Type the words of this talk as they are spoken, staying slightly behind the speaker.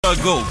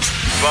the GOAT,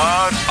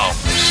 Bud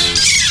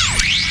Elvis.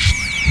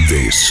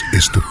 This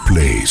is the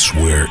place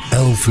where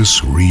Elvis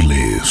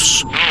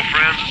relives. Hello,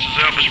 friends. This is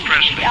Elvis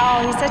Presley.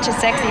 Oh, he's such a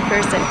sexy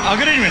person. Oh,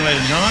 good evening,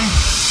 ladies and gentlemen.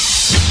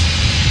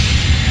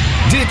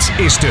 Dit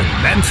is de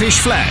Memphis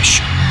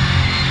Flash.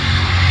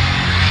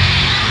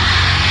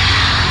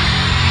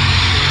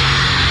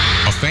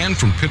 A fan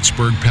from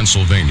Pittsburgh,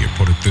 Pennsylvania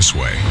put it this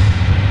way.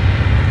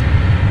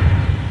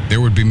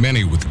 There would be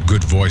many with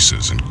good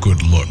voices and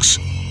good looks,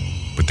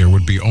 but there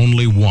would be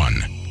only one,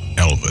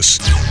 Elvis.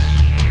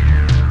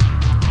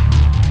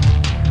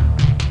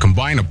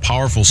 Combine a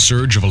powerful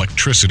surge of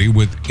electricity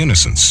with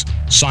innocence,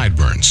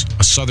 sideburns,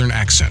 a southern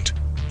accent,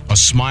 a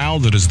smile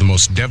that is the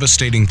most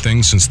devastating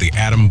thing since the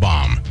atom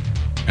bomb,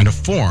 and a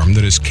form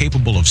that is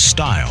capable of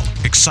style,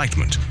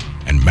 excitement,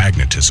 and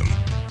magnetism.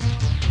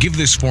 Give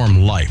this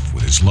form life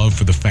with his love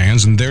for the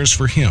fans and theirs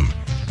for him,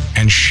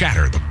 and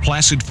shatter the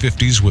placid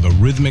 50s with a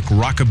rhythmic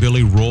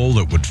rockabilly roll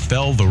that would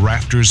fell the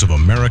rafters of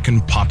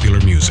American popular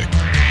music.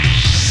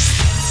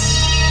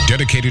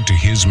 Dedicated to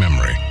his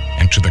memory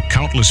and to the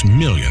countless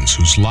millions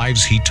whose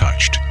lives he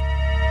touched,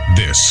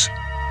 this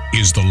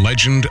is the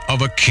legend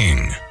of a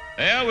king.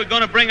 Well, we're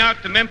going to bring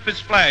out the Memphis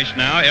Flash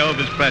now,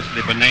 Elvis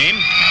Presley by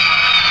name.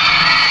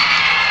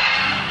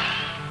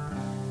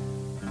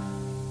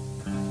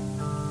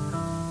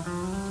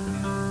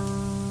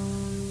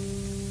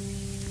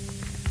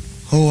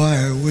 Oh,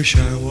 I wish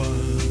I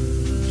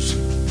was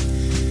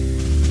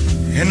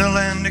in the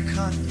land of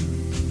cotton.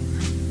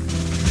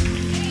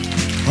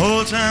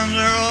 Old times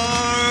there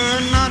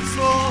are not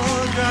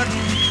forgotten.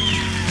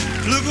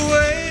 Look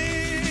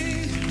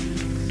away,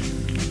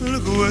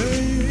 look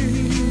away,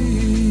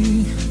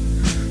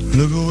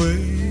 look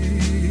away,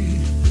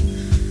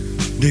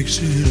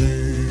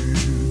 Dixieland.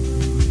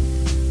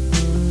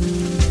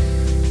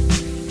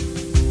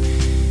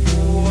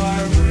 Oh,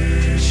 I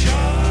wish I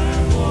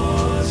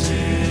was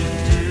in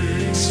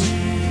Dixie.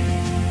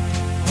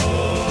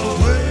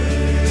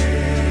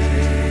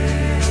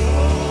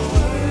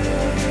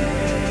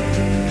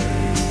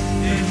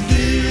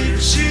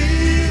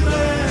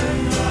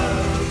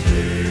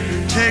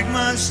 Take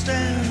my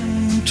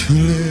stand to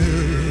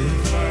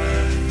live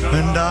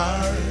and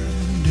die,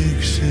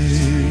 Dixie.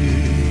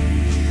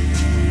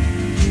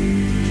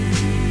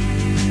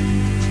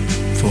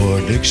 For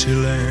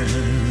Dixieland,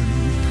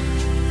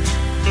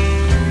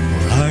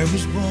 where I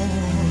was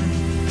born.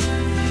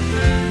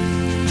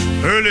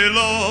 Early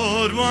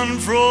Lord, one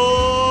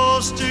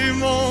frosty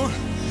morn.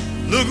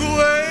 Look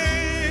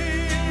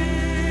away,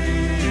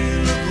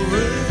 look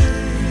away,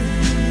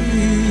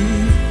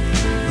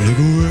 look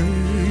away,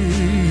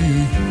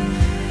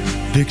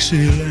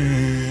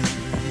 Dixieland.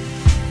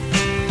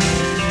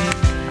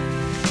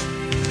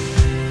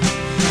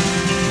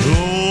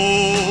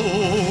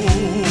 Glory,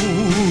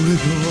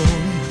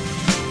 glory,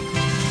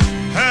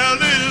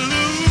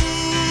 hallelujah.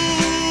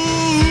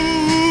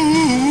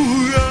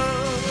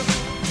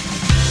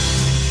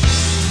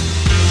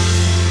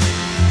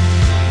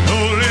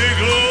 Glory,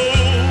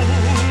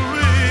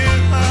 glory,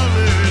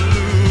 hallelujah.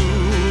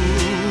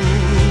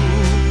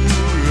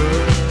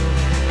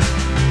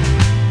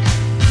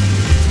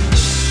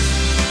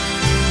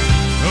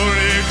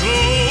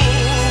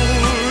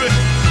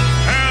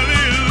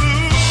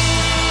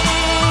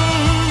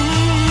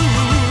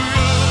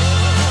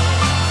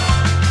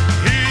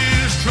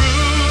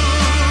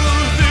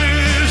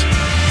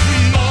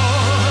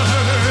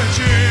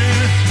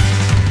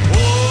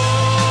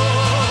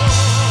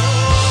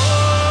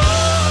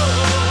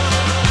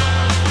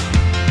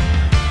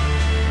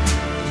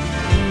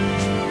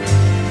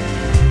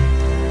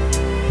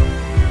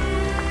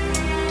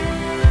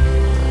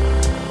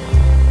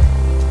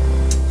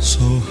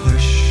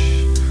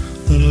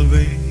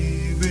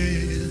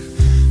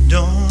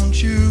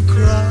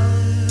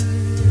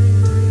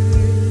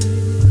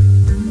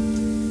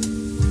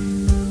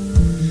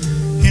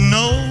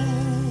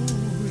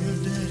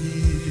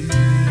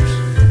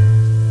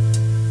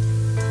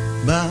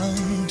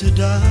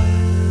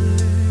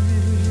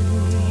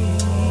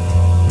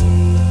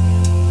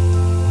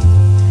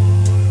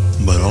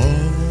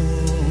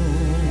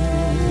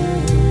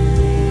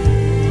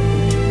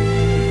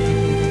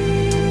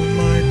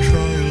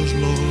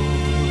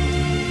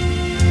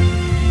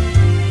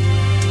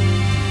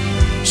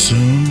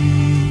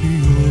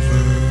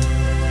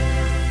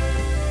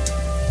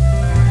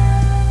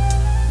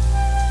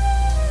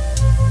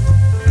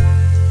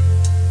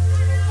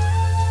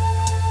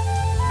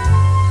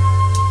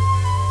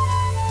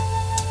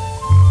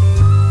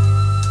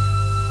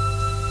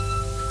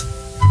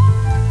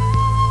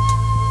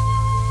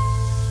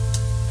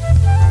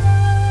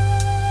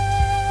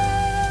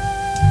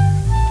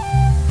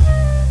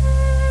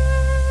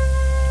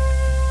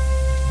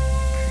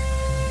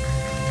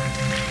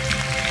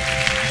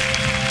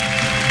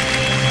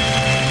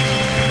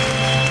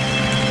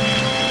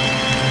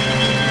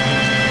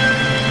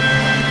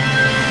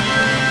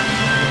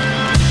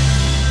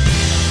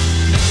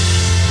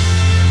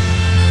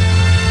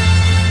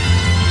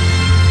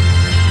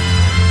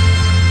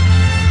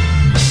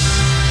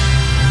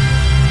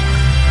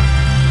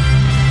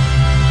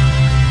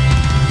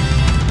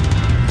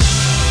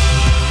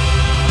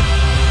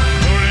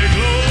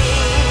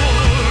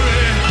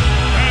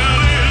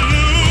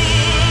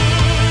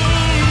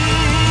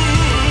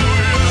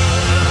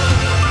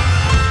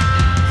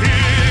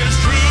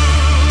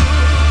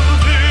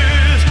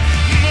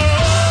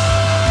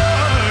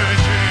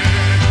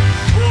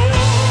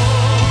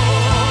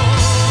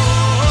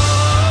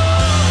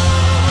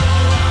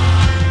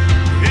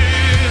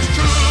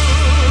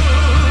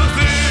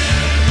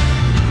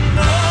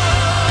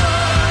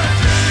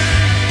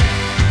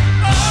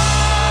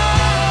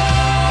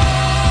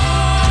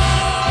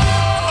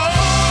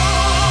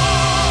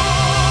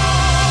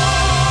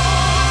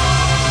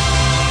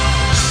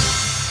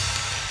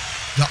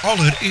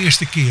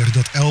 allereerste keer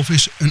dat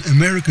Elvis een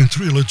American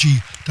Trilogy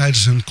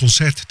tijdens een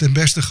concert ten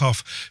beste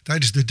gaf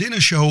tijdens de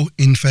dinnershow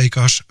in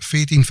Vegas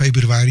 14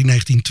 februari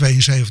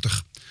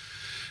 1972.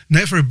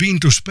 Never Been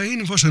to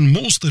Spain was een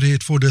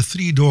monsterhit voor de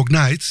Three Dog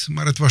Night,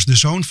 maar het was de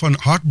zoon van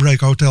Heartbreak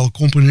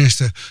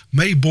Hotel-componiste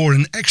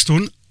Mayborn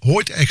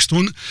Hoyt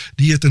Axton,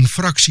 die het een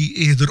fractie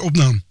eerder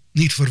opnam.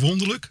 Niet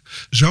verwonderlijk,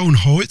 zoon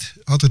Hoyt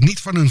had het niet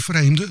van een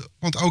vreemde,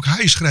 want ook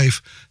hij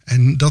schreef.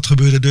 En dat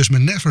gebeurde dus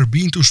met Never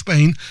Been to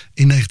Spain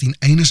in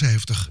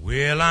 1971.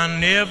 Well, I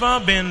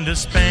never been to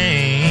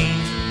Spain,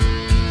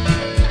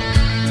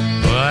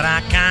 but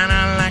I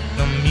kinda like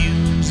the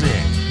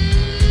music.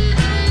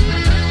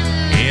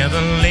 Yeah,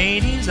 the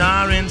ladies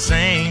are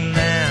insane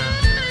there,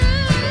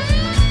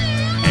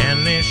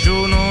 and they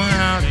sure know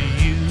how to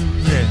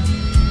use it.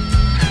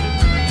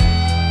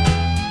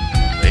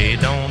 They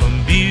don't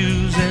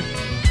abuse it,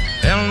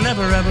 they'll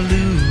never ever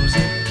lose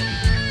it,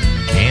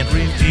 can't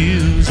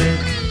refuse it.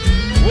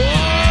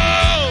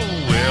 Whoa,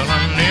 well,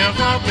 I've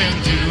never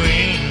been to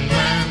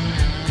England,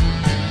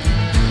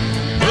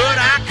 but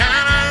I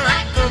kinda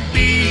like the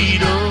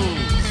Beatles.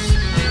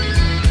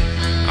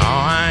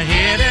 Oh, I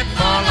headed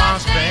for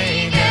Las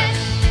Vegas,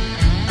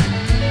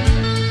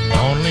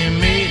 only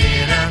made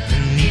it out to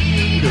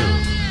Needle.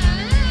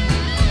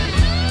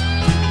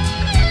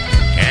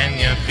 Can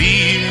you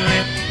feel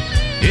it?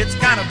 It's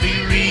gotta be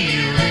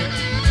real.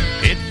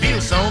 It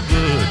feels so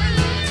good.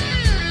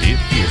 It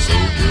feels so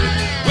good.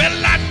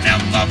 Well, I've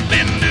never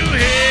been to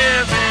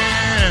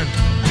heaven,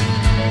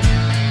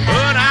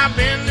 but I've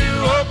been to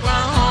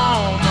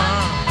Oklahoma.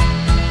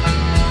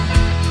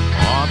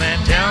 Oh, they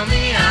tell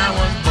me I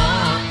was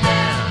born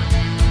there,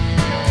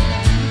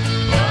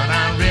 but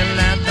I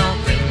really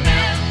don't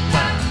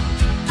remember.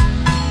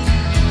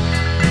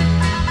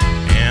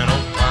 In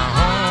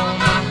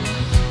Oklahoma,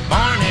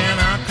 born in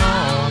a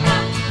coma.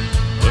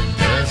 What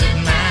does it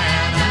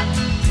matter?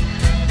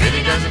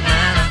 Really doesn't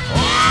matter.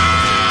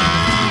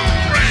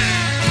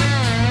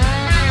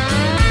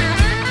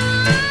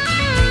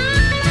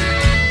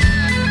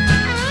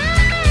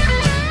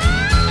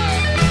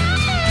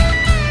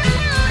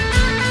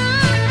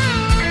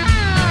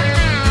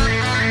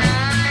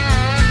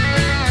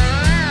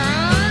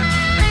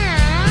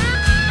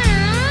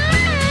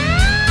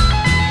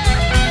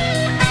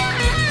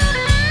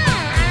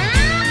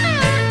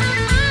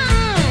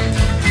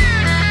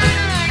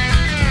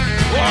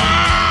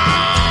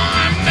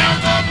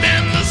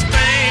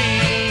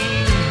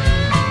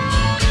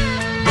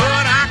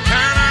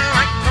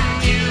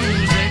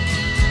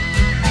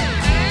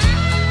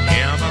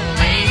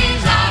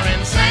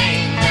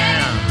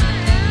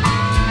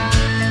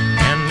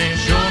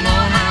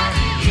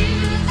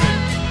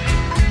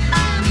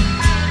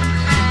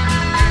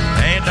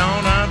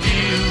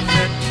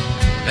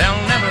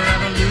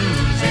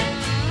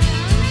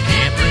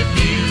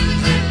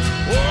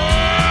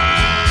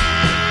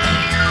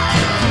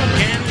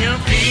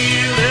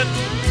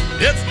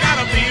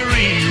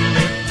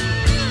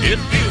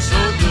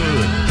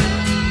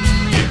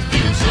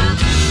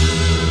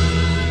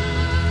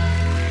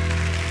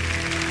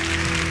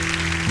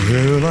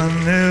 Well,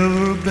 I've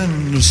never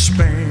been to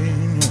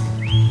Spain,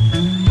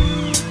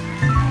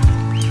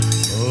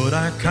 but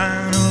I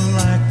kind of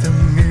like the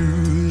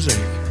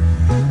music.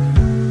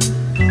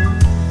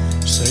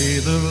 Say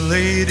the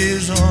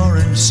ladies are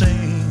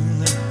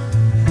insane,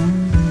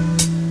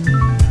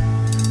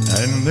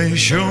 and they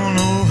sure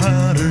know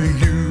how to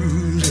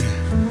use it.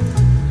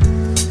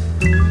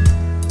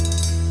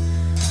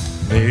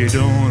 They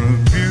don't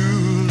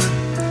abuse it,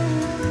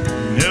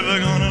 never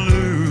gonna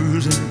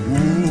lose it.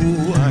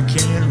 Ooh, I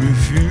can't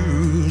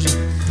refuse it.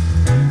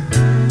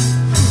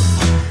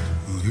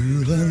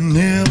 Well, I've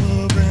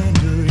never been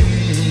to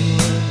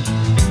England,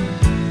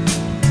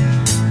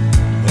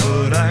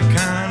 but I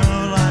kinda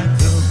like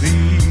the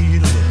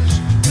Beatles.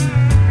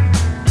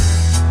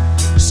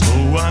 So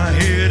I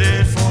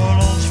headed for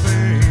Las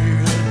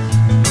Vegas,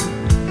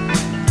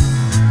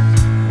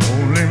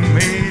 only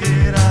made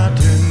it out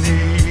to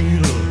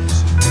Needles.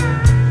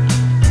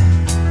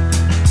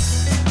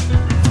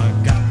 I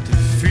got to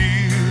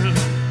feel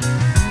it,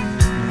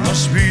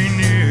 must be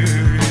near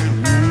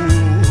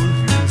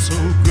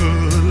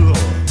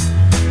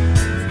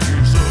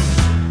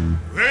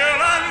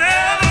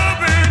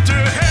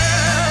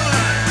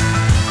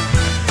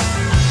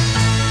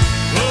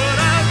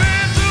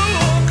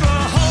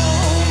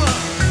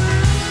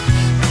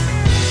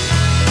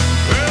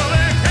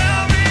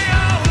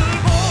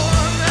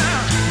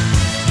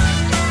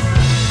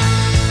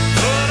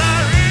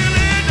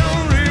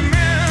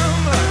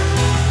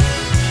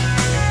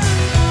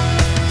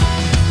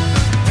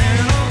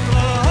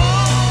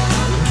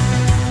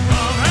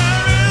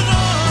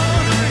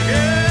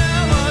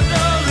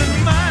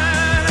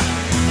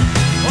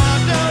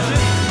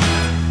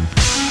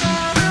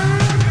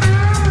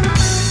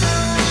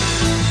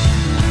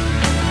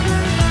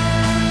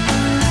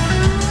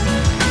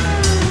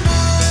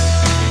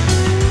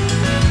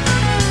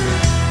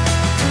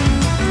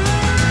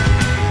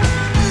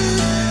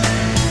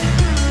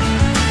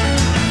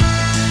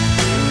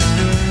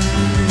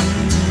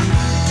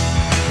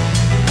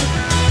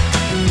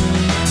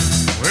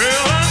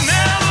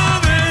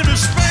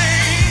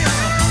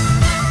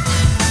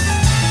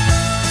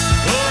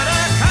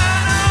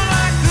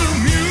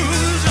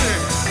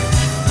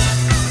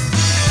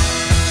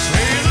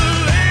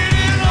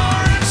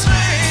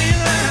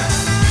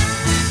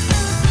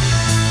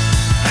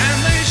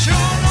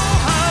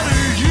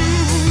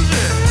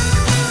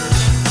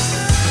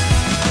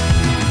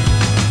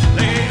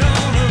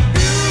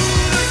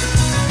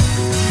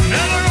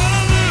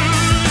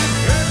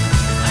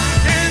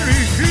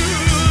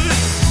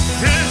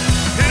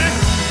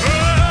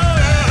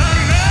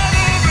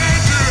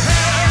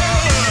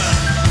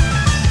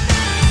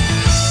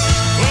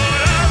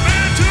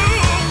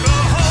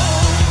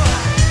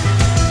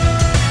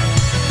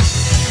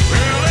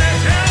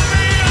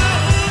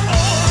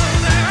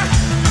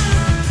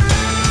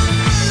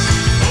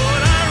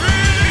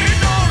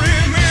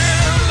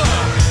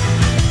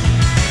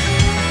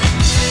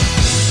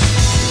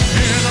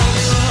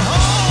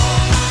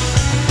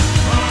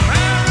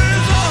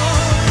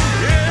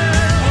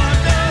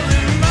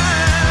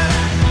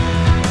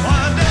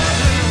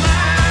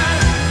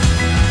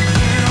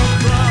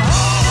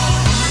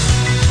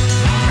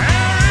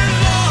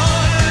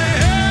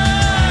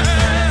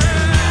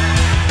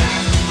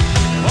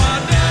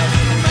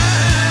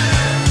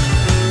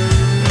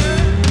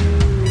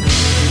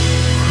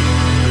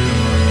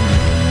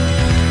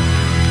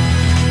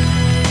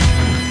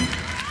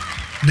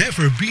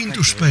Never Been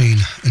to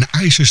Spain, een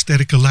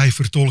ijzersterke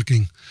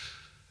lijfvertolking.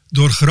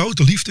 Door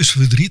grote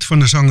liefdesverdriet van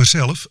de zanger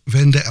zelf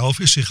wendde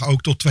Elvis zich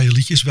ook tot 2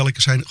 liedjes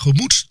welke zijn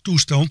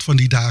gemoedstoestand van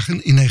die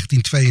dagen in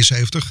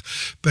 1972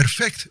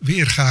 perfect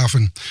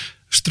weergaven.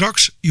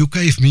 Straks You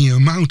Gave Me a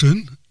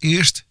Mountain,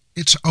 eerst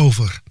It's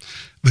Over.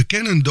 We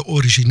kennen de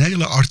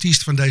originele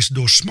artiest van deze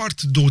door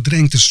smart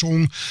doordrenkte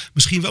song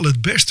misschien wel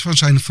het best van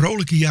zijn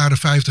vrolijke jaren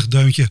 50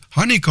 deuntje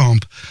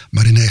Honeycomb.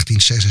 Maar in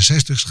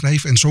 1966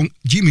 schreef en zong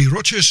Jimmy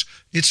Rogers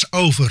It's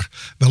Over,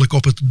 welk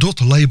op het Dot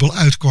label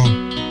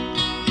uitkwam.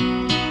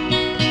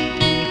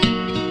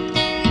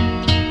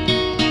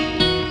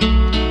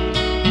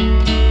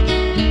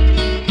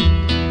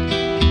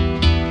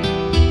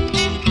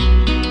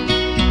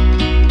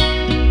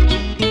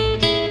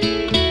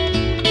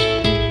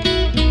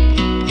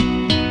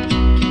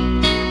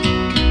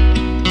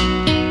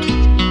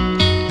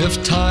 If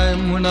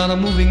time were not a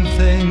moving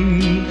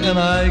thing and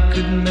I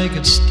could make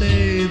it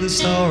stay,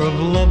 this hour of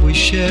love we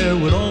share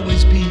would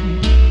always be.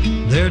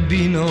 There'd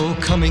be no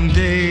coming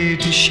day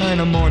to shine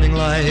a morning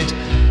light,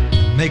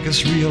 make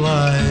us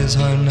realize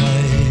our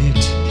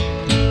night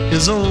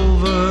is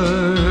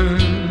over.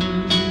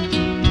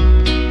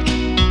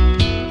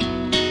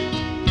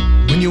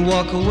 When you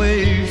walk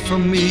away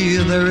from me,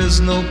 there is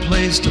no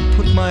place to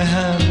put my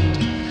hand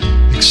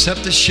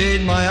except to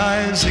shade my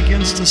eyes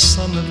against the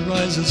sun that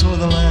rises o'er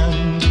the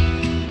land.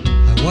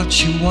 I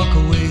watch you walk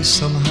away,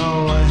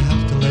 somehow I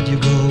have to let you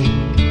go.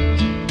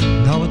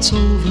 Now it's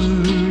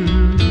over.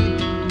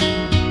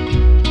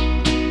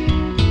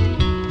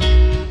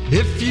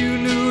 If you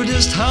knew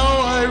just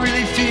how I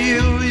really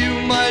feel,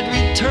 you might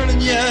return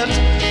and yet.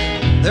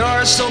 There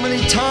are so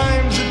many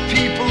times that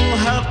people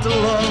have to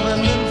love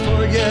and then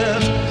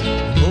forget.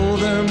 Though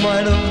there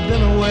might have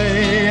been a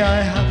way,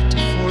 I have to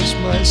force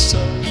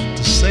myself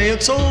to say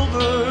it's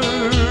over.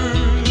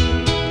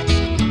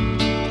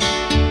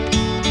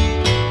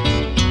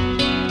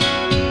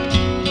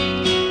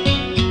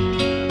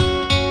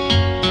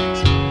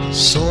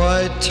 So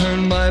I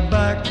turn my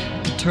back,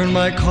 turn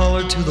my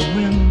collar to the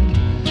wind,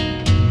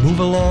 move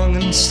along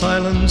in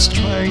silence,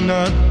 trying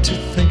not to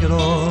think at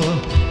all.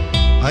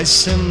 I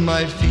send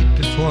my feet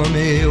before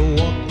me,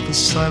 walk the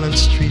silent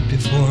street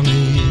before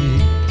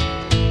me.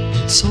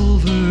 It's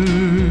over.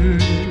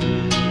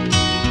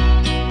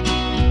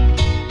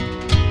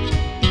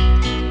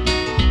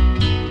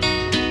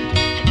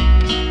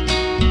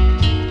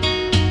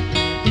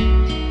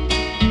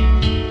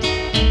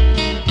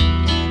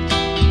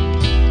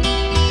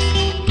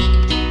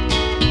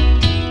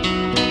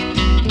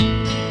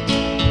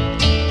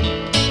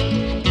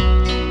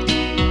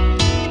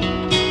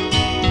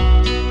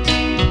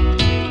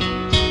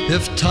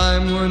 If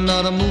time were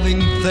not a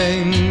moving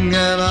thing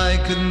and I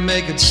could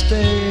make it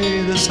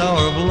stay, this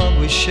hour of love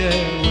we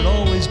share would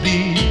always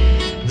be.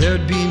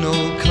 There'd be no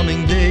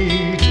coming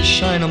day to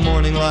shine a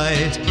morning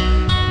light,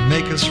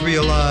 make us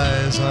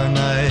realize our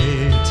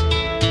night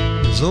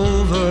is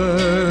over.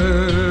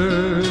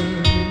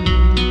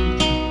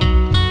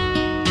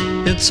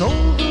 It's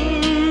over.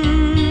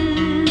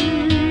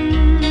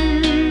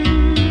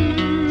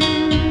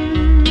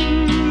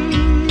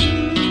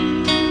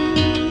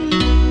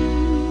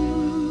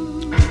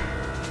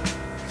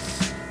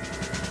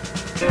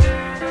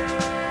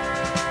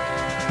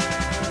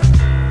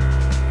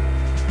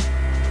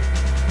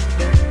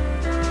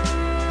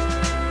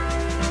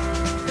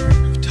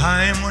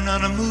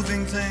 Not a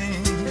moving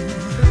thing,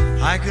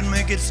 I could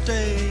make it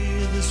stay.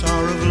 This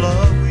hour of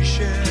love we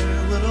share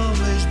would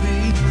always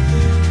be.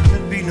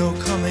 There'd be no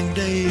coming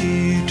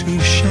day to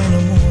shine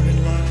a morning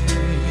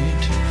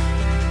light,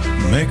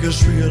 make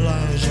us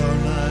realize our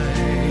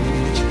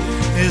night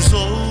is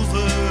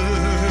over.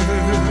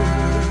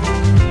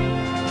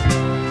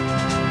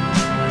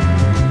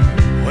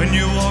 When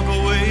you walk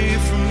away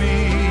from me,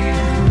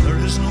 there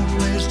is no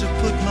place to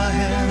put my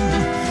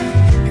hand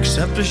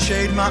except to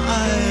shade my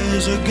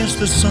eyes against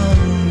the sun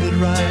that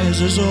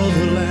rises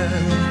over the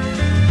land.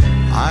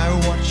 I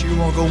watch you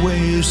walk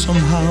away,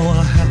 somehow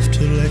I have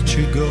to let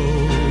you go.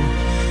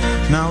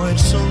 Now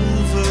it's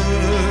over.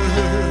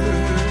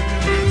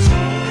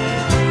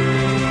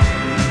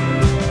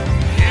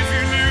 If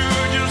you knew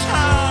just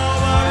how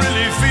I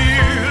really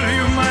feel,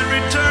 you might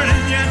return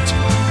and yet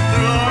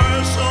there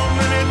are so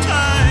many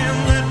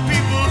times that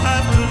people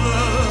have to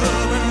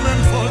love and then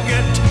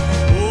forget.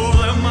 Oh,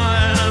 there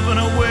might have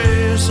been a way.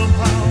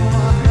 Somehow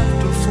I have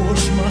to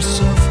force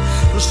myself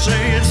to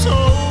say it's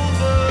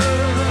over.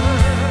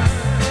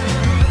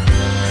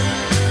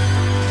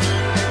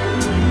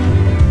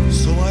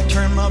 So I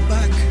turn my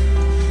back,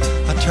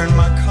 I turn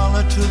my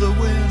collar to the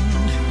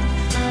wind,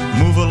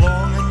 move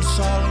along in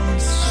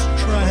silence,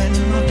 trying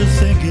not to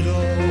think it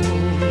all.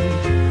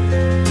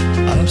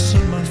 I'll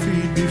set my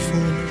feet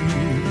before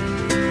me,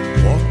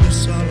 walk the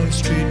silent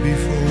street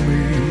before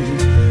me.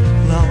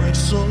 Now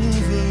it's over.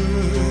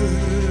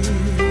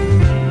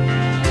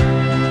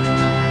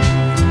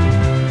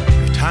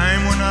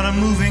 A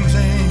moving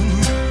thing,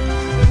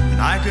 and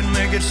I could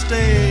make it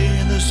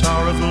stay. This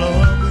hour of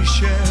love we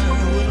share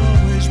would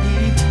always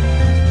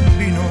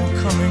be no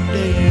coming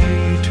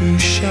day to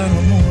shine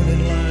a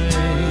morning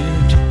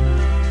light,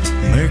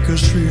 make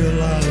us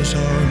realize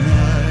our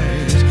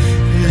night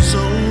is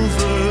over.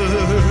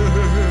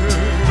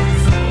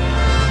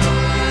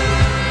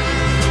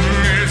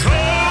 It's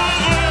over.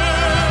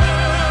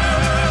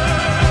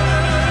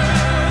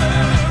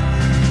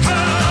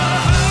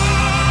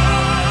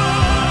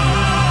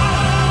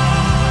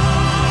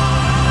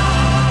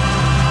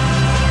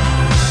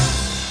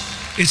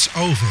 It's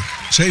over.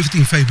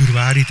 17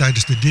 februari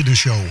tijdens de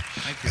dinnershow.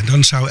 En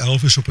dan zou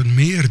Elvis op een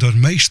meer dan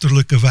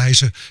meesterlijke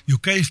wijze You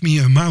Gave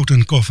Me a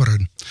Mountain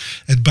coveren.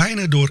 Het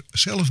bijna door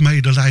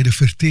zelfmedelijden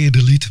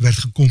verteerde lied werd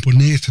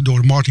gecomponeerd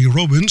door Marty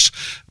Robbins,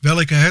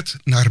 welke het,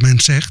 naar men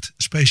zegt,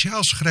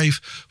 speciaal schreef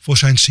voor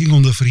zijn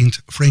zingende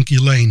vriend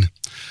Frankie Lane.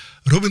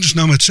 Robbins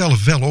nam het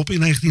zelf wel op in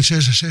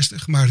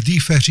 1966, maar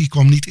die versie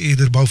kwam niet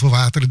eerder boven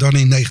water dan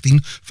in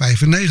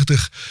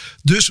 1995.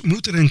 Dus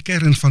moet er een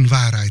kern van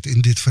waarheid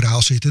in dit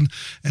verhaal zitten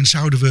en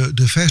zouden we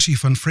de versie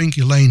van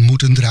Frankie Lane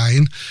moeten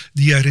draaien,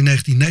 die er in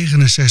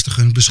 1969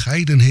 een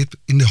bescheiden hit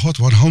in de Hot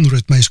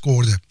 100 mee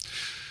scoorde.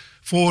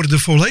 Voor de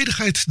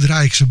volledigheid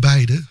draai ik ze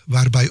beide,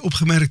 waarbij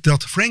opgemerkt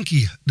dat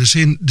Frankie de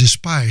zin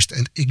despised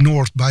and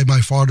ignored by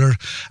my father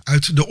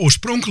uit de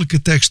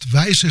oorspronkelijke tekst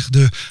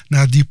wijzigde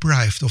naar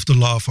deprived of the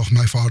love of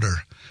my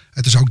father.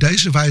 Het is ook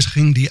deze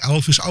wijziging die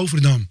Elvis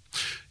overnam.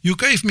 You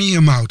Gave Me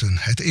a Mountain.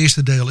 Het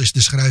eerste deel is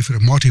de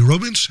schrijver Marty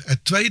Robbins,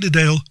 het tweede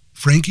deel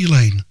Frankie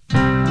Lane.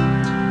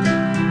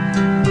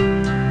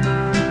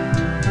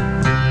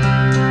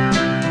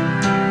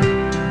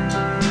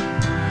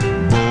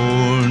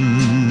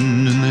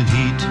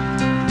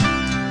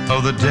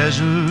 Of the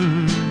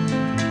desert,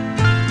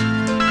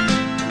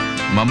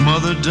 my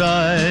mother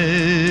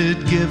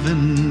died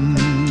giving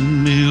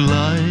me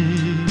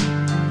life,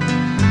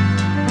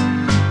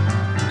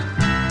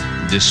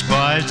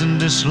 despised and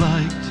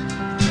disliked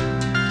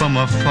by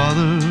my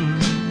father,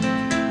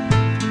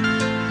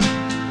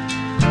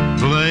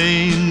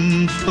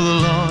 blamed for the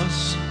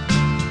loss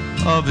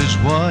of his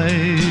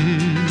wife.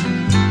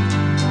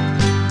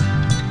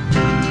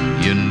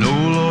 You know,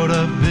 Lord,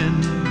 I've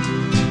been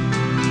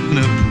in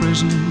a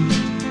prison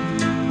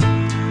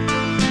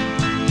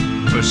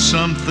for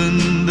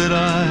something that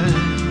I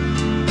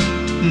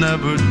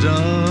never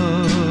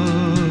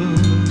done.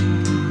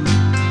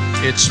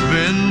 It's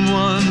been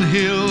one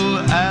hill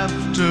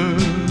after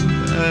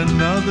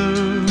another,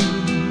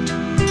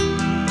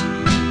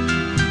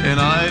 and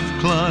I've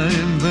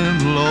climbed them,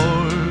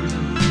 Lord,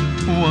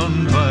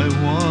 one by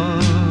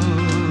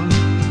one.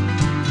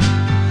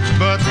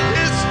 But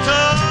this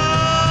time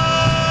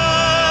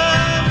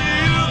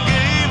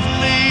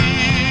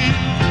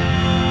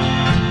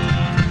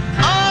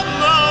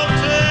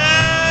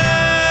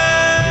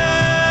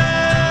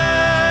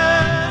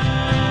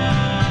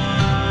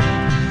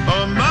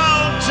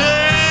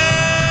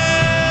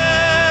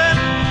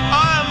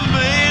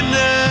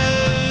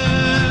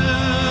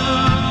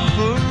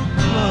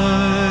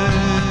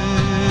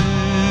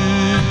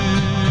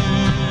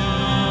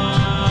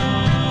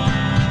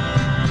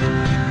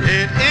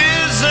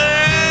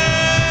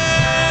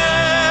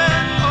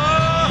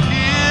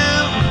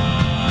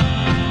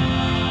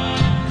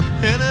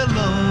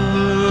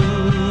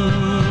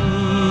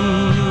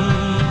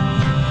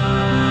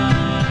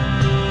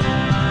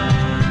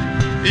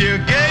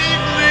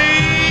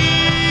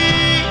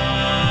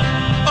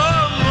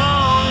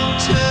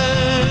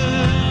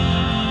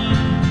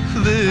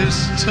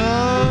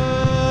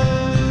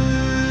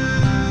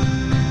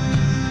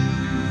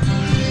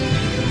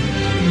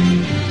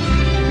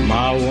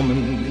My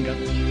woman got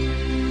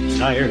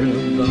tired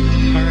of the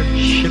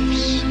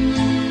hardships,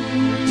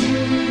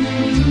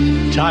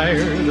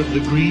 tired of the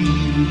grief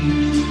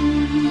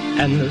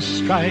and the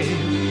strife,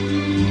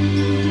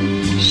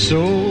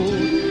 so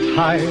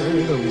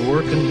tired of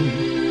working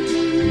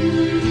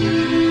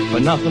for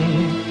nothing,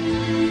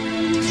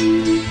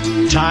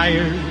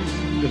 tired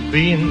of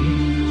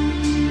being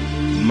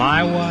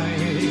my wife.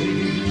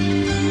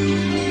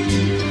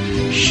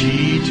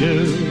 She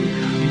took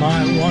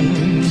my one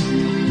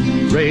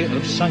ray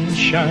of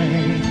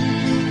sunshine,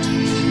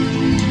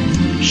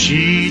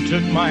 she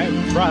took my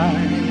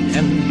pride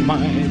and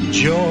my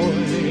joy,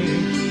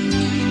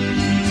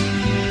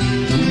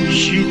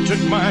 she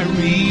took my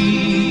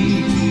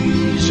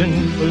reason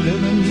for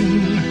living,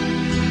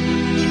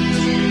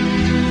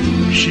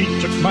 she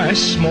took my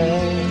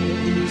small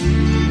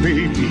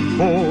baby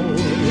boy.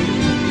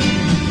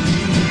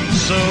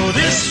 So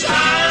this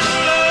time,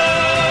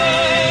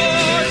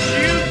 Lord,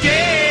 you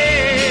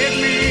gave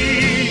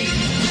me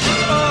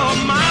a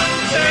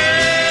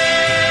mountain,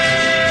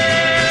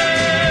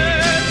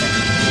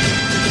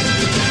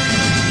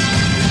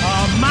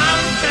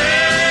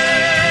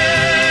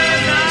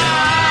 I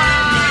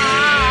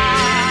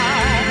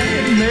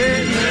may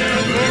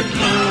never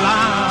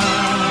climb.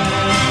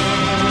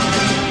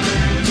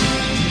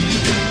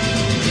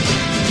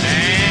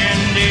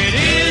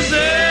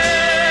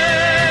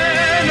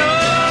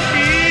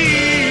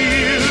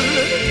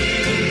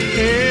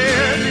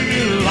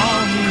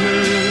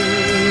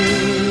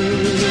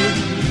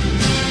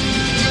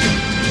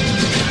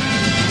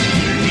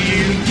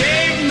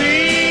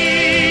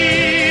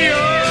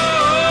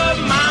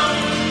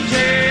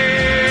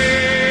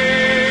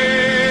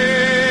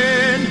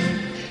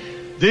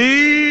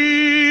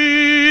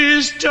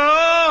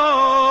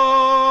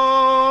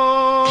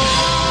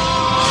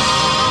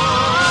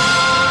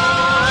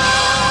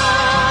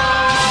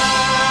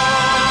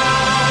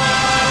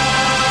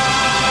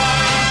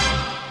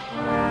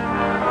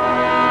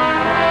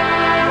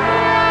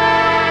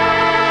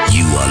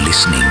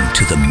 Listening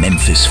to the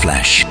Memphis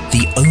Flash,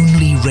 the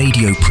only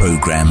radio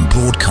program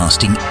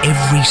broadcasting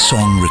every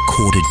song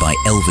recorded by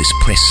Elvis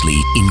Presley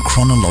in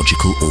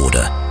chronological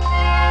order.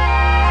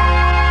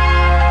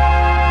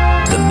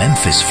 The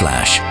Memphis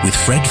Flash with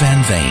Fred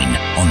Van Veen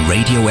on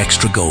Radio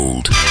Extra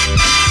Gold.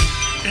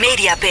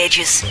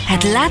 Mediapages,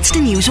 het laatste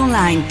nieuws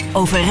online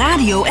over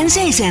radio- en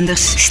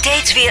zeezenders.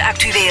 Steeds weer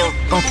actueel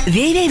op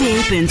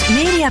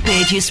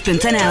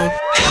www.mediapages.nl.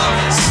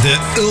 De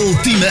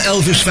ultieme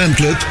Elvis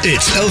fanclub,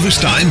 It's Elvis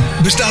Time,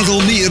 bestaat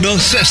al meer dan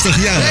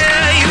 60 jaar.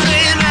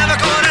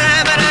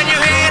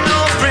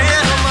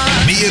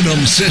 Meer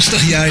dan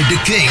 60 jaar The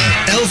King,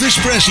 Elvis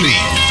Presley.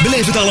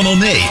 Beleef het allemaal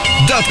mee.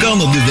 Dat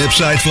kan op de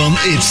website van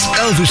It's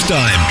Elvis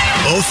Time.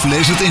 Of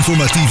lees het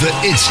informatieve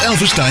It's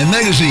Elvis Time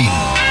magazine.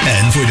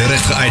 En voor de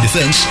rechtgeaarde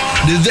fans,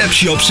 de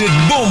webshop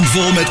zit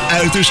bomvol met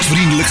uiterst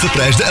vriendelijk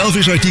geprijsde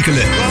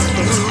Elvis-artikelen.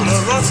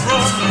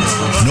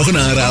 Nog een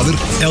aanrader,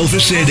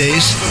 Elvis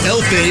CD's,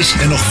 LP's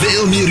en nog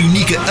veel meer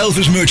unieke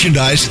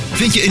Elvis-merchandise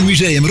vind je in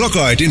Museum Rock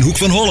Art in Hoek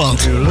van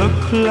Holland.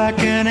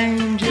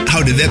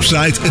 Hou de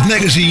website, het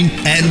magazine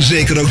en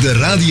zeker ook de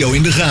radio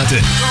in de gaten.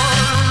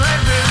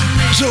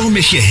 Zo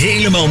mis je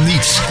helemaal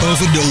niets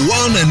over the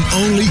one and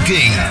only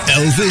king,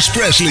 Elvis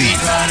Presley.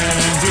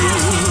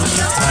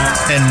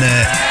 En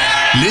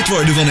lid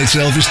worden van It's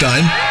Elvis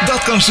Time?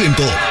 Dat kan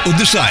simpel op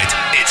de site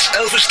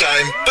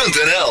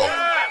itselvistime.nl.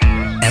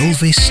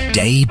 Elvis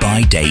Day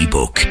by Day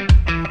book.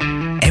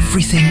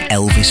 Everything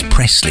Elvis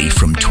Presley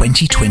from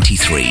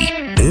 2023.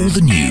 All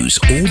the news,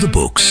 all the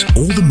books,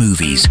 all the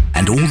movies,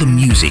 and all the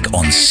music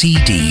on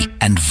CD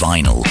and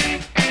vinyl.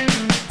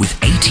 With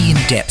 80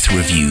 in-depth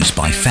reviews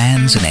by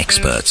fans and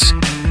experts.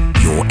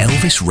 Your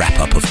Elvis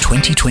wrap-up of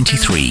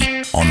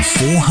 2023 on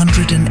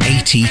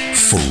 480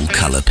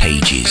 full-color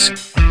pages.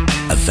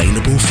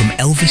 Available from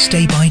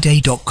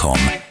elvisdaybyday.com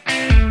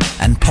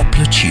and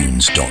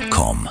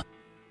poplartunes.com.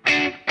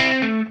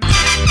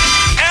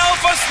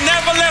 Elvis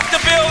never left the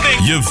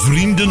building. Je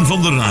vrienden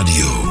van de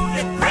radio.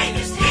 The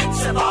greatest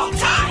hits of all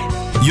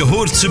time. Je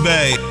hoort ze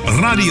bij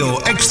Radio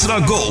Extra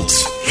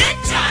Gold. Hit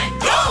time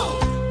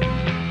gold.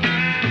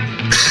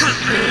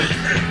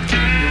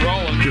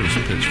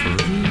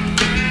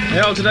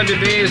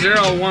 LTWB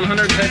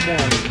 0100 take 1.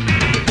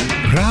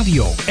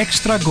 Radio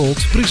Extra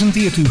Gold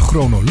presenteert u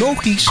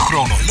chronologisch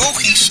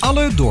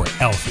alle door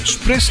Elvis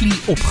Presley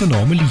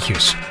opgenomen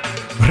liedjes.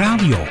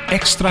 Radio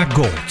Extra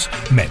Gold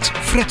met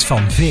Fred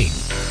van Veen.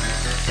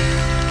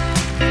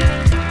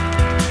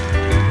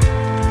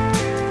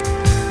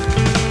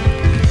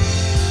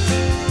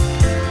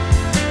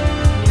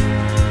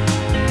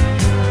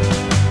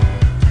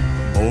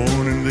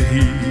 Born in the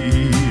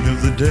heat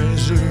of the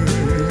desert,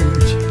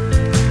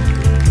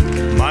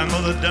 my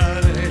mother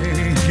died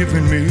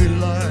giving me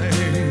life,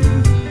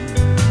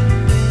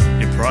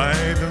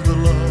 deprived of the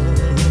love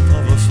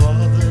of a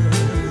father,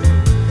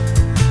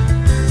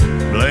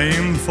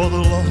 blamed for the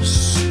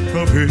loss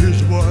of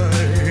his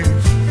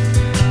wife.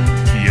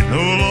 You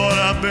know, Lord,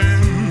 I've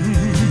been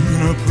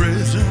in a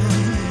prison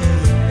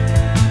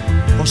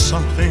for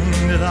something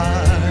that I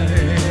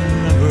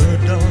never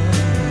done.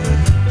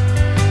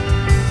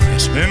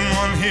 It's been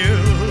one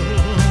hill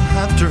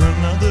after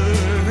another,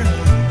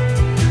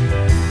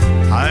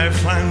 I've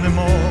climbed them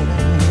all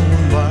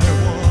one by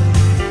one.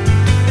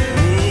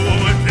 Oh,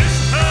 but this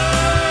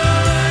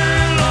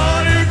time,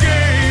 Lord, you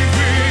gave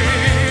me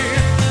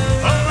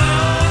a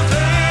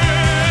mountain.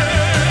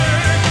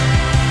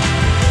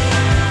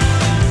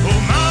 Oh,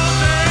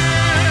 mountain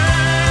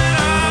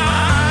I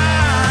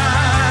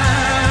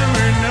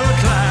will never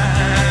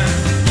climb.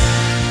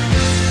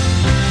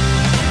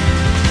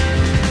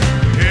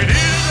 It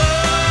is a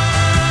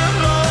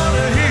Lord, a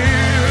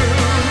hill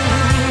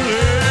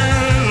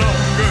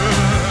longer.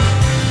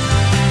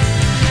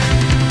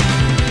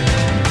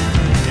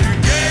 You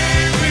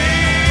gave me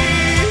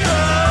a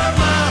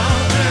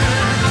mountain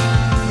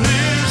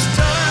this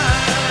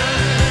time.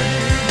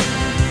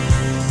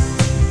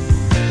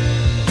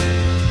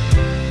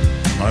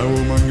 My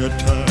woman got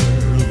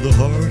tired of the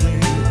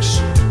heartaches,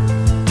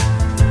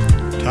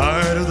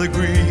 tired of the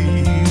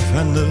grief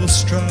and the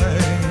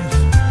strife,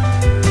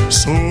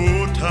 so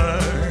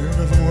tired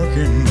of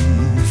working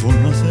for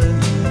nothing,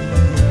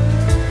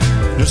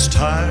 just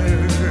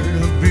tired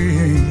of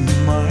being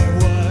my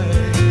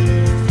wife.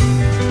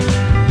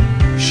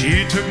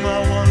 She took my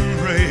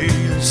one ray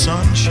of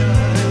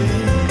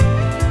sunshine,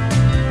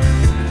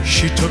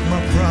 she took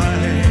my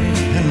pride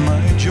and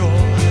my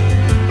joy,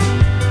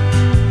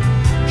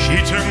 she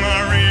took my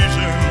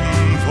reason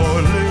for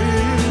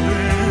living,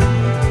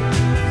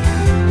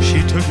 she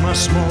took my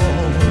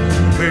small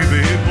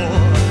baby boy.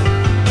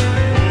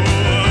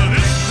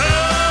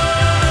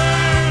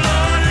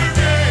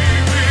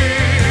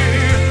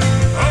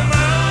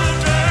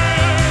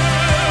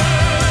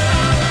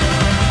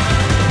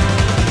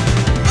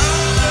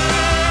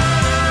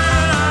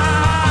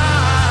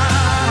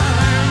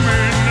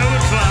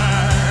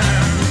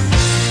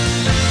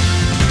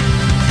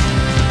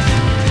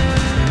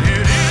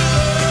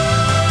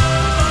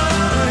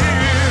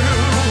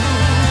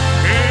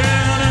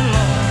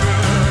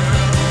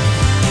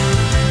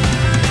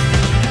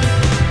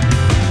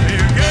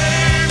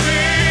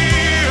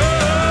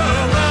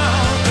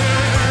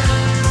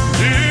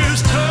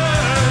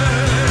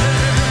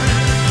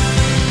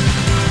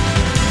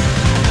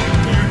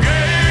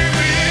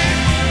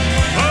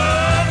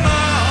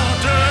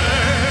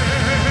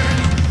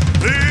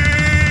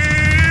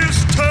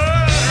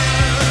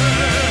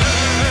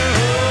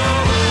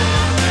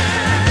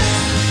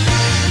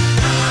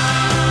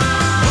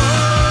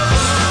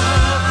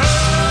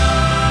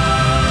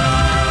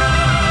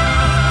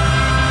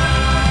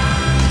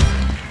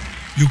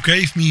 You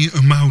Gave Me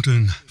a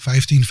Mountain,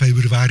 15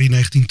 februari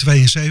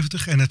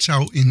 1972 en het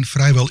zou in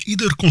vrijwel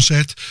ieder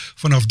concert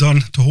vanaf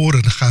dan te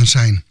horen gaan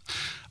zijn.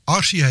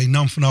 RCA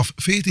nam vanaf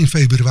 14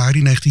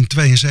 februari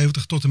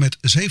 1972 tot en met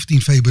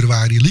 17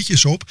 februari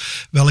liedjes op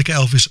welke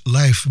Elvis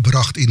live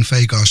bracht in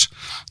Vegas.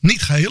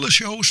 Niet gehele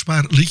shows,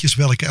 maar liedjes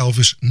welke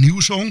Elvis nieuw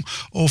zong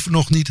of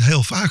nog niet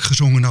heel vaak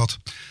gezongen had.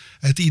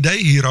 Het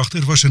idee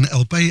hierachter was een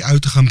LP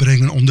uit te gaan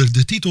brengen onder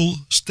de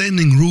titel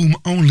Standing Room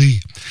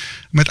Only.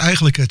 Met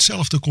eigenlijk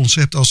hetzelfde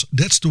concept als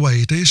That's the Way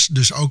It Is,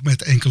 dus ook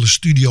met enkele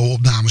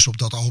studio-opnames op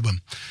dat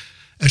album.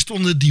 Er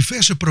stonden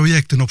diverse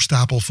projecten op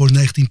stapel voor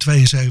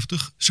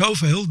 1972,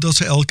 zoveel dat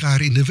ze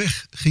elkaar in de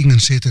weg gingen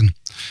zitten.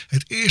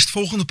 Het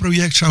eerstvolgende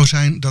project zou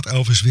zijn dat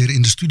Elvis weer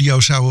in de studio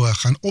zou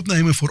gaan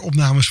opnemen voor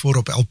opnames voor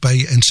op LP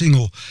en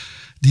single.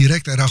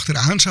 Direct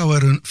erachteraan zou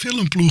er een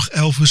filmploeg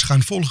Elvis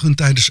gaan volgen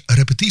tijdens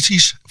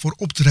repetities voor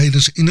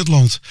optredens in het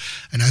land.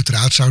 En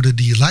uiteraard zouden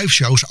die live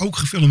shows ook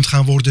gefilmd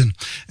gaan worden.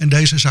 En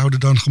deze zouden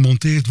dan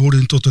gemonteerd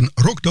worden tot een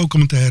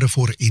rockdocumentaire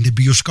voor in de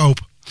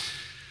bioscoop.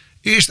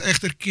 Eerst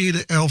echter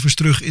keerde Elvis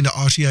terug in de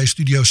RCA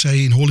Studio C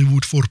in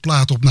Hollywood voor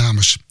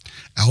plaatopnames.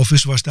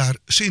 Elvis was daar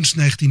sinds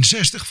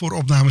 1960 voor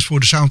opnames voor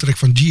de soundtrack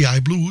van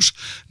G.I. Blues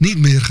niet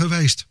meer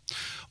geweest.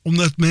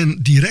 Omdat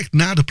men direct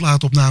na de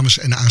plaatopnames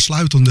en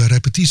aansluitende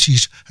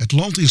repetities het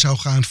land in zou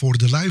gaan voor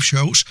de live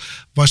shows,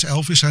 was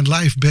Elvis zijn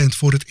live band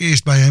voor het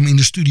eerst bij hem in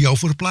de studio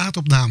voor de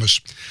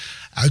plaatopnames.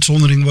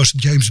 Uitzondering was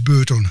James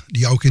Burton,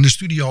 die ook in de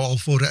studio al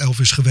voor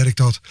Elvis gewerkt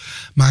had.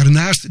 Maar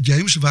naast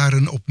James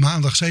waren op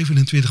maandag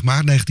 27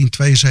 maart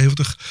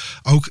 1972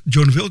 ook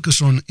John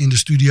Wilkinson in de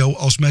studio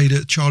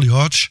alsmede Charlie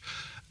Hodge,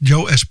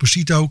 Joe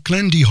Esposito,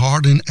 Clandy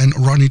Harden en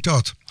Ronnie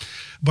Todd.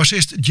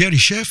 Bassist Jerry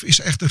Sheff is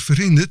echter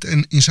verhinderd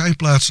en in zijn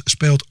plaats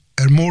speelt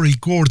Emory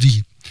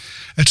Gordy.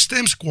 Het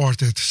Stamps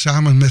Quartet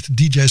samen met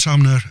DJ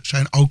Sumner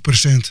zijn ook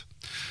present.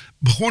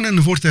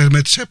 Begonnen wordt er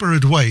met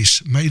Separate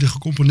Ways, mede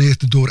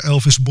gecomponeerd door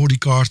Elvis'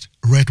 bodyguard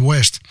Red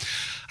West.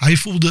 Hij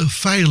voelde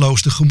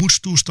feilloos de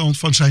gemoedstoestand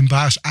van zijn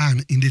baas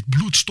aan in dit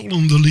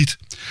bloedstollende lied.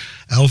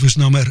 Elvis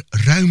nam er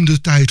ruim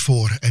de tijd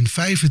voor en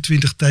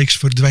 25 takes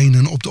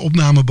verdwenen op de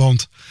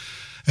opnameband.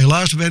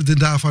 Helaas werden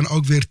daarvan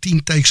ook weer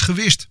 10 takes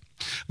gewist.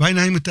 Wij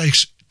nemen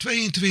takes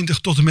 22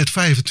 tot en met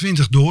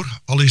 25 door,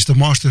 al is de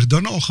master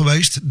dan al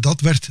geweest,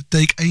 dat werd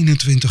take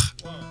 21.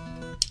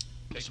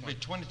 This will be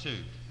 22.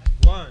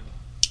 1,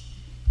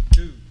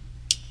 2,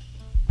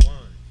 1,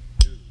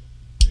 2,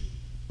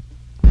 3.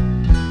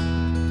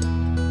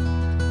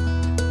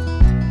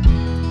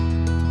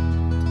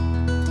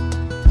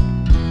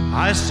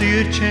 I see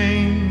a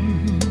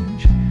change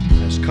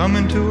has come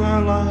into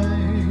our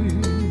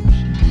lives.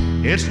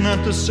 It's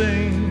not the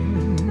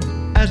same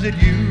as it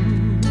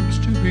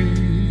used to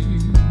be.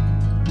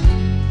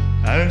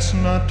 And it's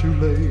not too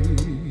late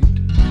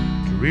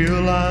to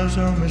realize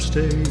our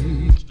mistakes.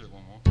 Let's do it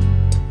one more.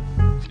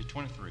 It'll be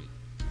 23.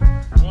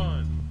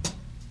 1,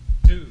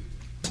 2,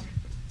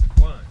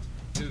 1,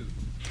 2,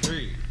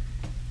 3.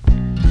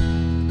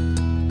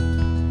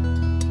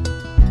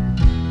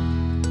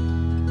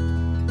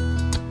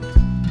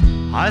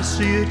 I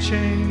see a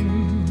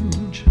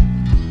change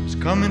has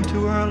come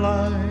into our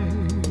lives.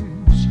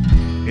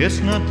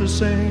 It's not the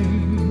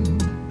same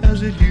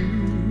as it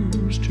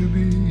used to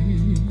be.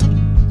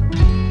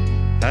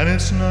 And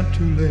it's not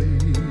too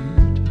late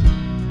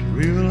to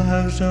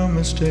realize our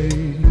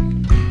mistake.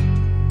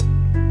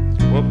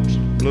 Whoops,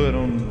 blew it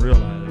on real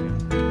light.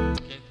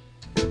 Okay.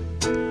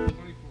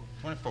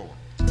 24.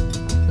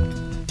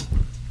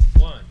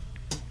 1,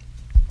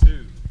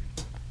 2,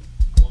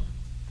 1,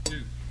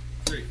 2,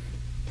 3.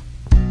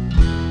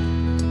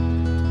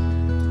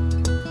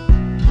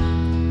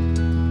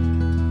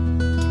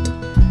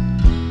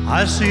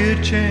 I see a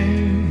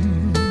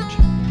change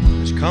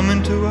has come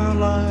into our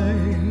lives.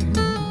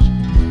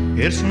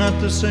 It's not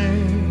the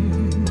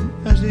same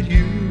as it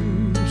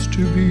used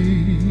to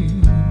be.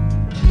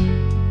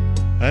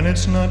 And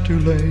it's not too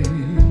late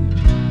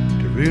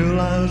to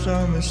realize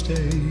our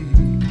mistake.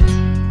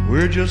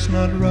 We're just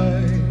not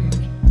right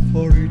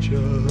for each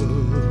other.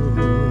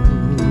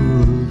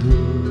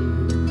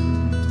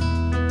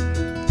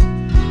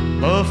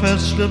 Love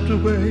has slipped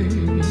away,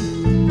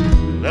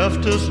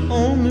 left us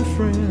only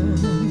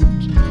friends.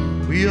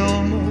 We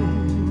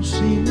almost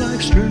seem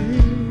like strangers.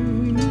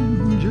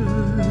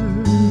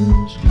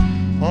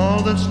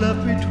 All that's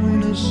left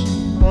between us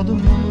are the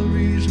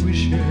memories we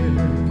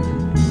share.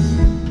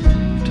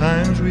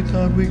 Times we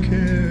thought we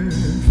cared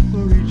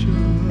for each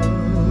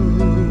other.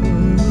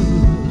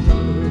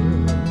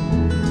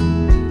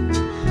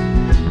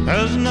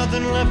 There's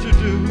nothing left to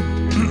do.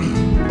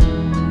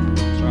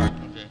 Sorry,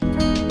 okay.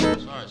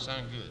 Sorry, it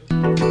sounded good.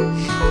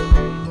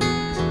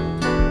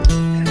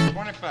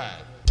 25.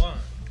 1,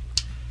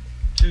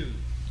 2,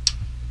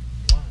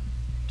 1,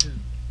 2,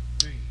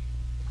 3.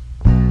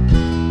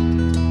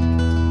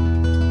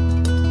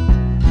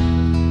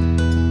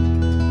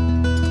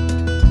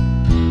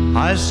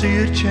 I see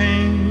a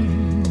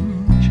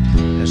change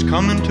has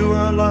come into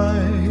our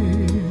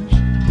lives.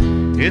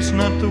 It's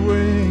not the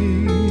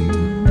way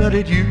that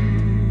it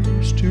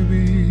used to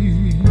be.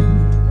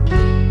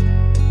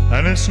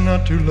 and it's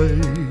not too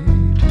late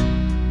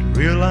to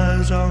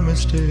realize our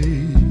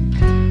mistake.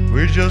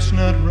 We're just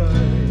not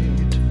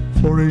right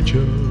for each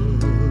other.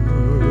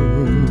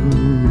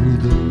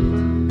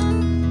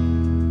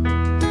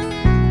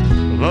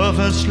 Love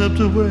has slipped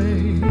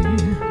away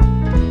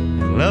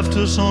and left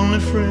us only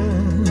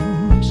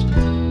friends.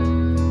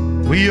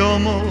 We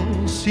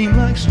almost seem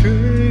like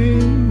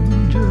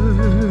strangers.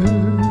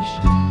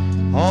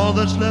 All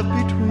that's left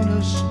between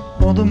us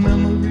are the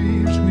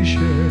memories we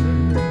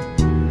share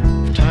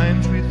of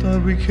times we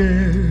thought we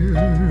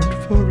cared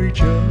for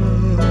each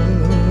other.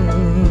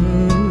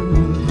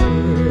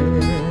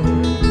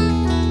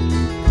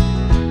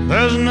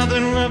 There's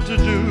nothing left to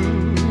do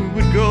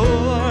but go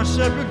our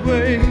separate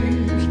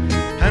ways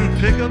and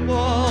pick up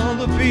all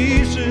the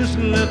pieces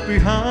left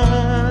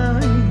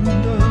behind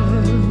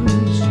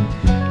us.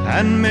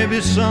 And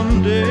maybe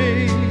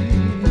someday,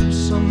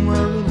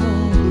 somewhere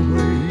along the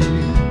way,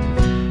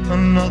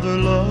 another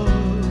love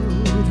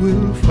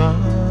will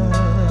find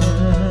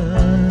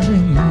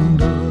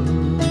us.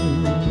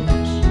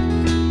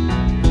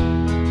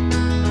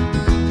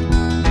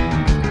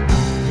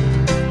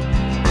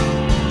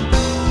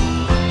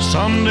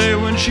 Someday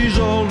when she's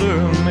older,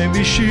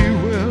 maybe she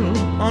will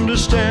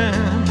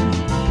understand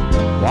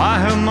why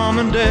her mom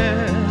and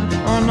dad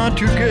are not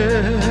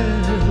together.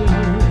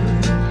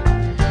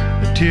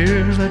 The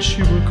tears that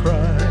she will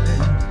cry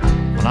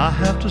when I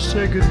have to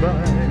say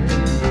goodbye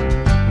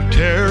will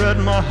tear at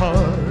my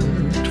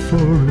heart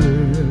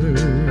forever.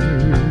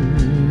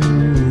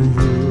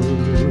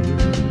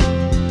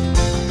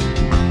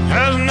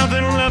 There's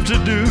nothing left to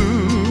do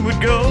but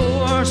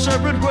go our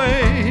separate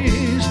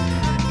ways,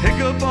 pick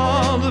up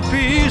all the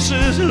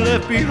pieces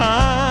left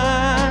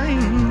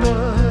behind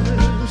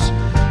us.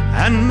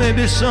 And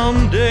maybe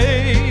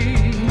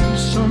someday,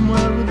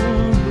 somewhere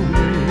along the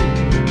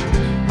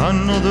way,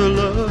 another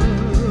love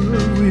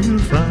will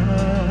find us.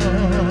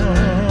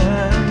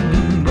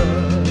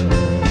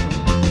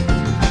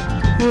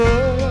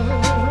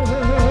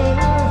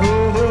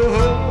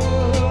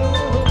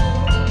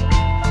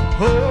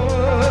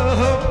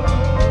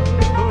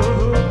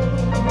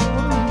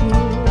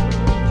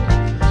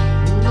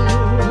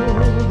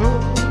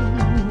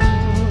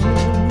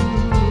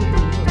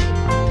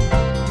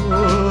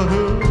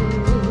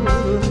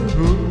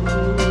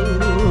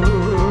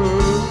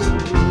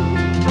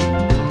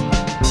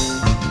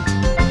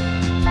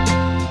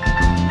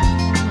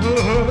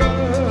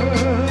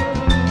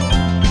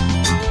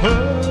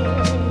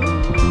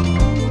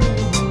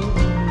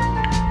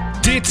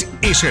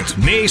 Is het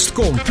meest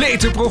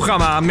complete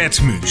programma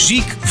met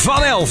muziek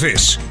van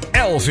Elvis.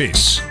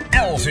 Elvis,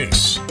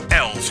 Elvis,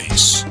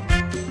 Elvis.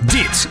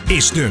 Dit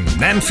is de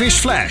Memphis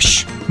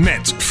Flash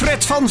met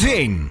Fred van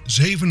Veen.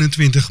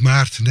 27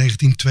 maart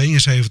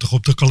 1972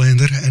 op de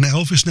kalender en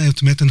Elvis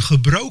neemt met een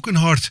gebroken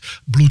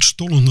hart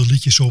bloedstollende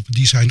liedjes op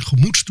die zijn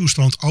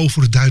gemoedstoestand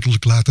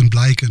overduidelijk laten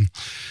blijken.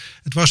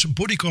 Het was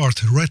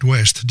bodyguard Red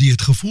West die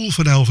het gevoel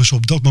van Elvis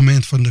op dat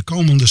moment van de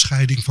komende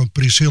scheiding van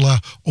Priscilla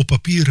op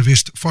papier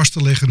wist vast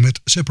te leggen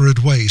met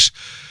Separate Ways.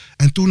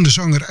 En toen de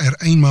zanger er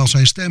eenmaal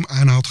zijn stem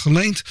aan had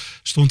geleend,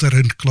 stond er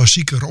een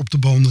klassieker op de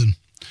banden.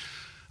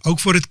 Ook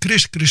voor het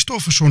Chris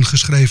Christofferson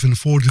geschreven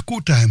For the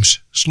Good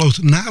Times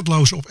sloot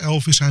naadloos op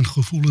Elvis zijn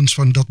gevoelens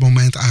van dat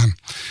moment aan.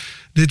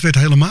 Dit werd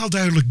helemaal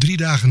duidelijk 3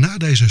 dagen na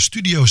deze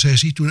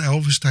studiosessie toen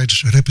Elvis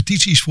tijdens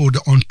repetities voor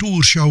de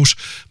on-tour shows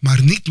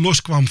maar niet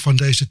loskwam van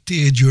deze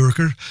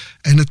tearjerker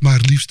en het maar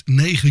liefst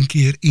 9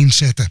 keer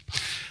inzette.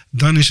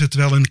 Dan is het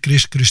wel een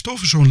Chris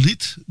Christofferson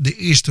lied. De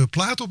eerste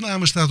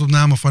plaatopname staat op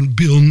naam van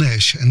Bill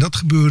Nash en dat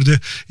gebeurde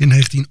in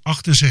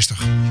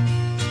 1968.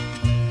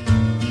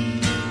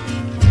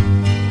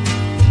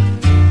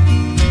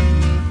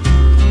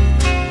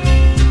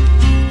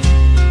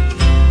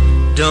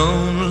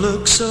 Don't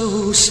look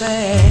so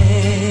sad.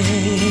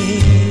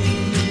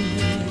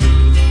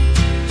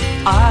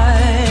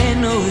 I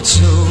know it's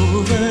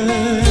over,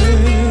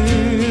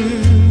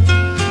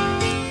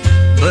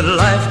 but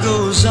life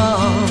goes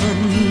on.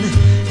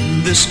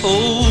 This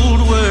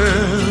old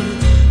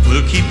world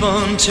will keep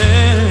on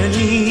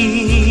turning.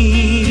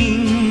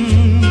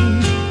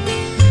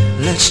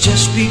 Let's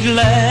just be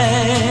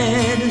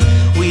glad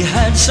we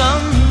had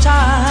some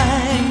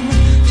time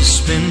to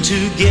spend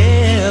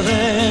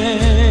together.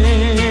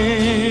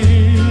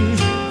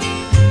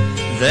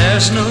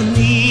 There's no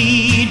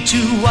need to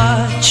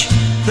watch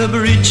the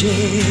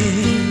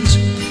bridges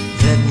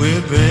that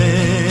we're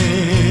burning.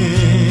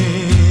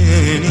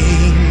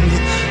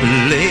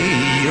 Lay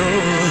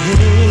your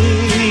head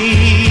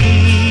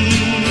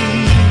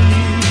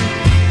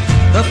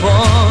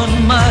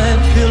upon my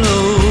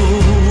pillow.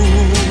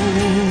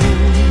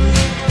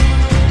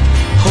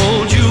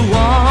 Hold your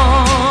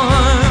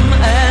warm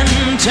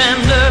and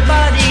tender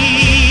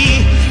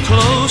body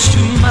close to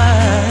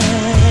mine.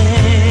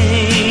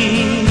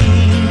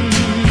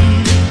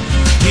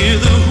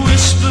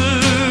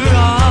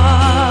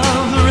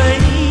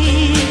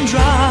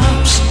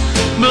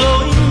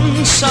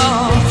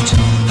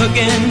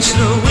 Against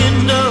the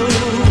window,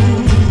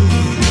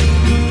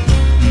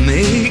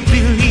 make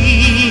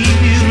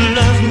believe you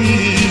love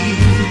me.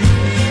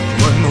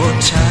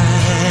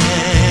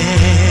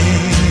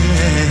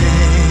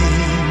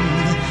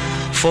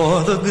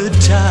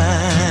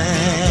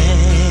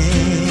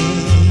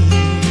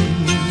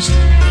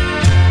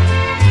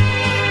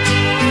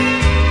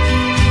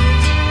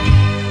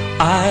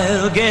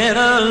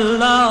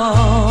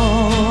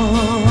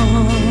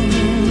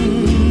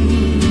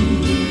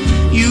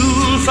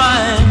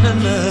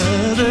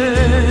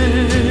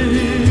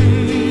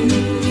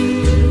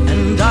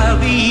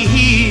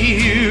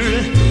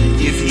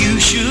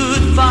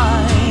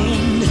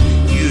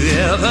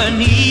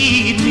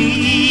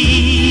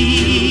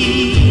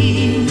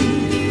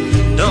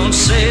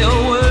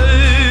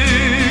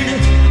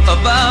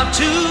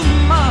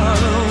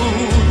 tomorrow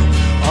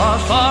or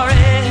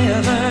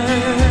forever.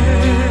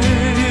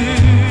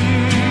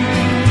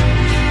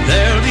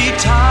 There'll be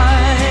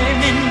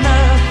time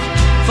enough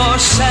for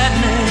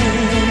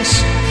sadness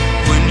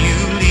when you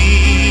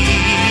leave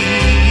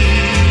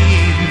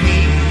me.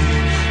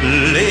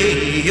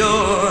 Lay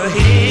your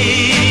head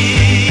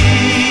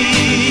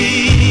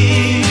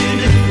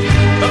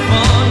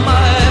upon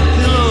my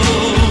pillow,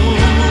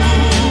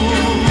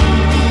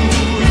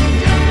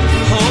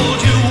 hold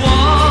you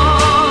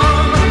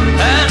warm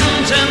and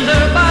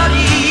tender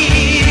body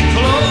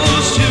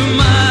close to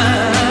mine.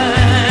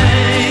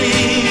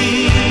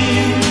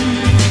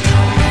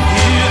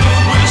 Hear the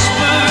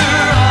whisper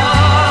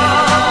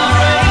of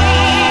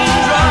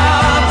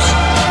raindrops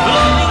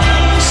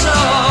blowing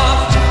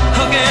soft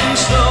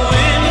against the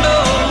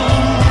window.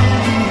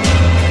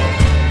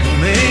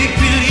 Make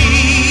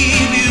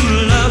believe you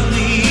love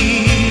me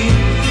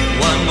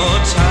one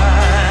more time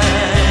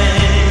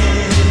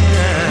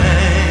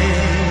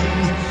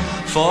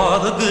for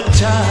the good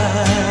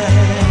times.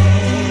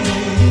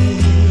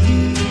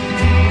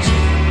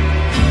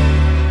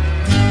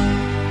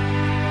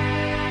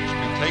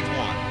 Take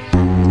one.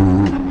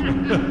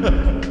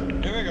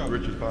 Here we go.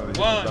 Richard's probably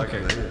One.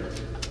 okay.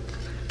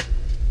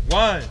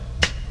 1,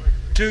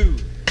 2,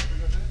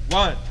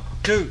 1,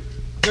 2,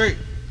 3.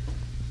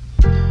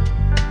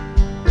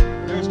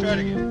 Let's try it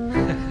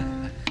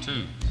again.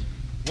 2.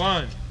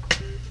 1,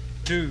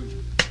 2,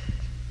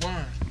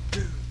 1,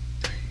 2.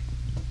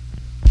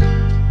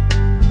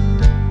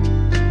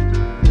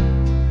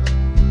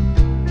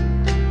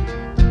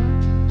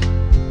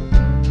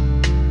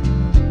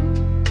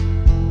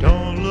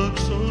 Don't look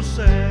so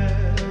sad.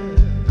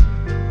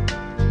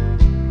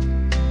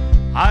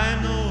 I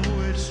know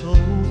it's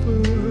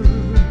over,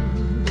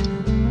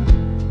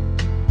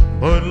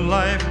 but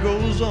life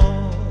goes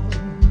on,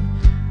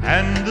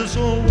 and this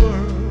old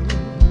world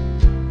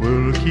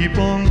will keep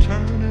on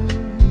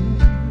turning.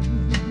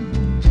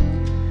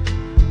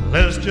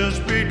 Let's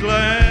just be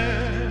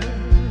glad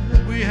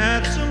we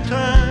had some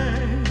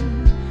time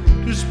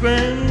to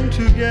spend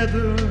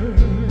together.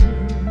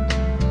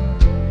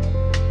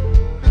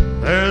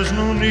 There's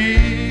no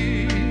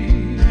need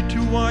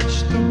to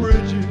watch the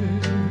bridges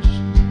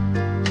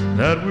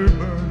that we're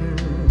burning.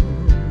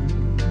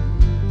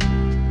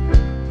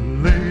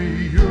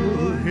 Lay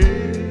your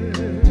head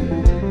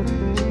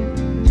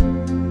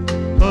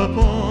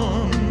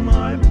upon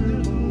my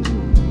pillow,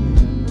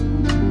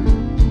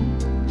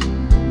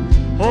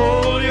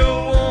 hold your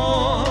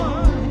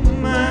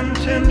warm and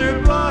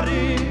tender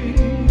body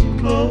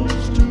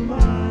close to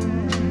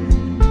mine.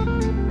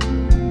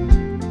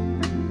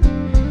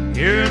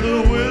 Hear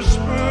the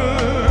whisper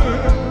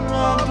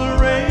of the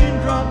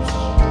raindrops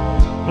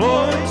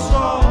blowing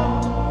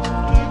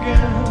soft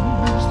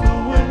against the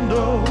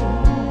window,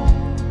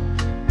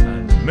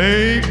 and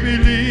make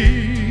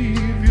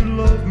believe you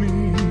love me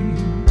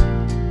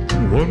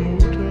one more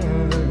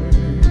time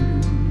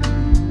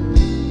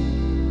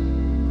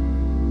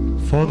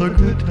for the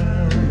good times.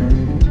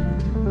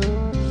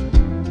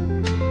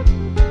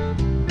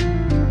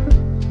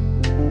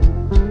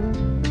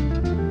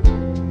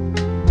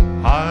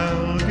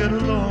 I'll get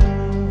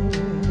along,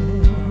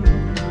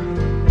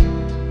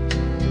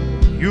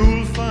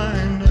 you'll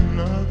find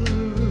another,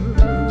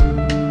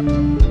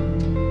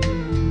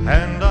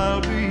 and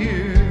I'll be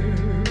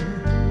here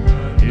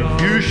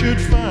if you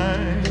should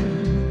find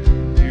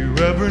you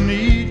ever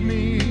need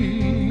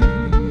me.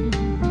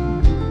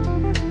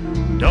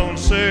 Don't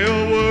say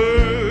a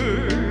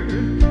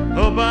word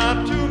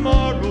about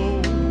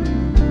tomorrow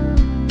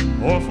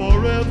or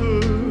forever.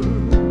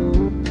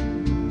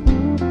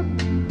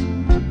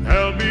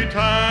 There'll be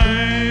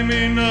time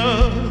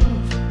enough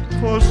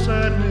for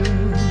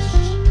sadness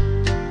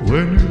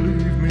when you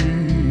leave me.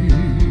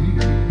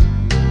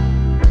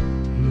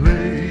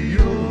 Lay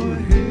your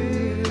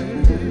head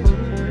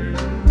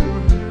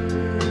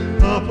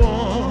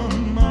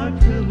upon my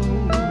pillow,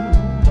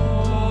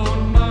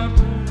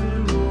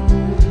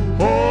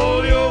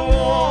 hold your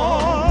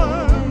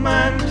warm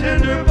and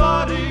tender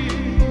body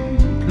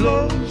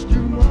close to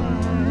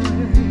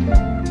mine.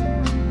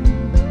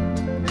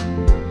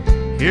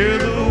 Hear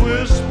the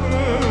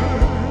whisper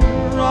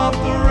of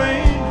the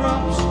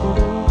raindrops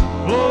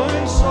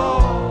blowing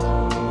soft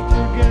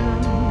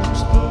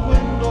against the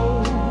window,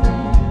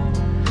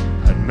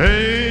 and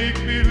make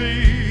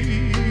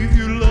believe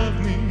you love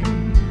me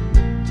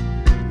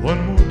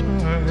one more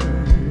time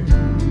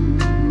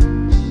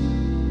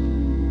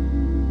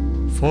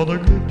for the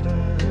good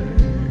times,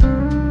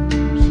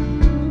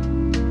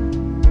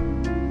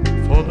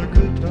 for the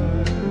good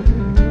times.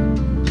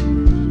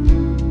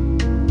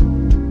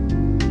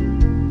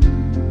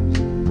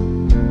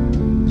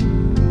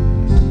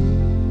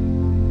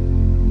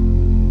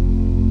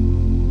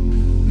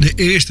 De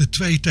eerste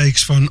 2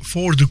 takes van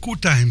For the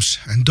Good Times.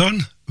 En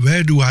dan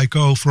Where Do I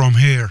Go From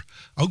Here.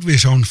 Ook weer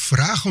zo'n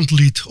vragend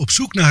lied op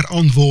zoek naar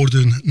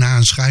antwoorden na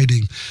een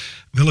scheiding.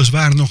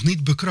 Weliswaar nog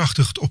niet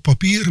bekrachtigd op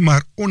papier,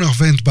 maar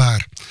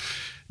onafwendbaar.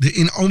 De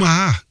in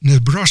Omaha,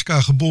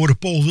 Nebraska geboren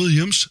Paul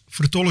Williams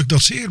vertolkt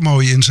dat zeer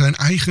mooi in zijn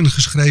eigen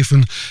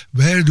geschreven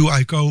Where Do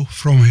I Go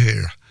From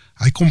Here.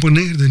 Hij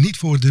componeerde niet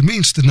voor de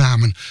minste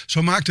namen.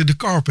 Zo maakten de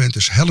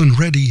Carpenters, Helen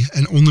Reddy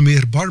en onder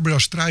meer Barbara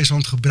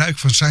Streisand gebruik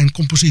van zijn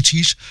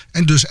composities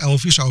en dus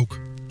Elvis ook.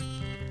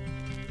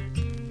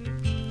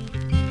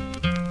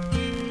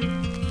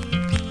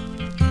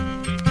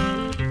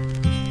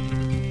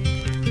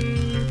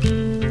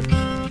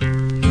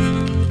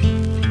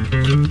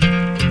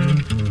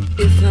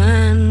 If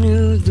I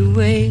knew the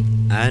way,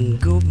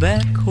 I'd go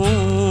back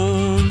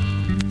home.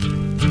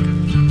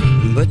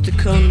 But the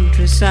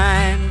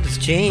countryside has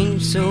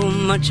changed so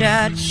much,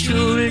 I'd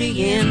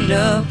surely end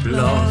up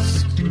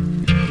lost.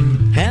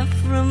 Half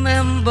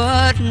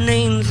remembered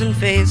names and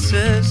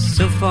faces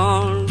so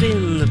far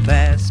in the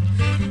past.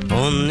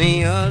 On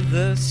the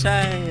other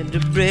side, the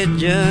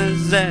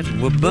bridges that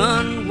were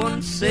burned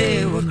once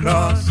they were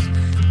crossed.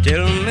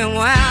 Tell me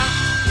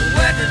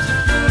where does the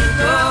fool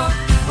go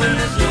when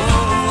there's no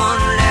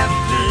one left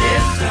to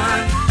listen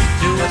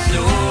to a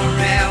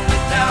story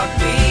without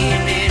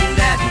meaning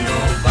that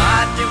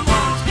nobody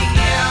wants to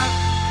hear?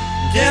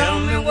 Tell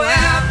me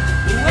where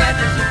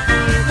does the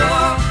fool go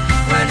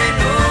when he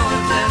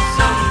knows there's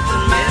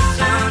something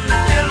missing?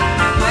 Tell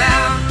me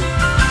where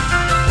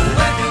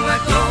do I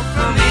go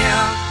from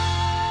here?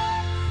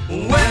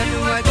 Where do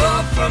I go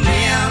from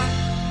here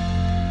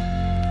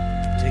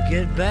to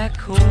get back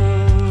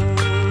home?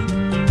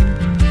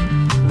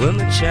 Where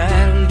my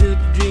childhood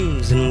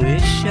dreams and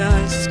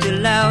wishes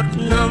still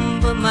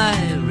outnumber my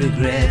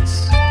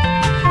regrets.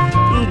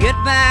 Get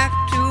back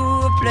to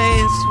a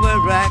place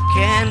where I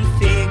can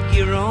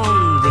figure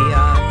on the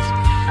odds.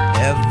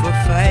 Have a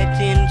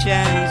fighting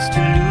chance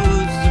to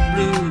lose the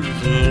blues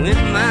and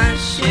win my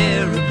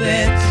share of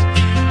bets.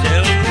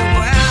 Tell me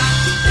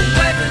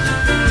where does the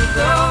fool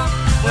go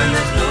when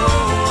there's no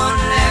one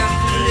left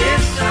to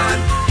listen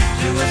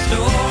to a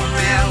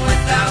story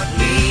without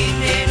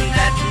meaning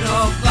that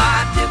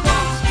nobody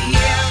wants to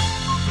hear?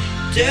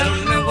 Tell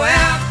me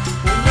where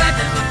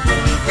does the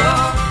fool go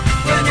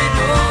when he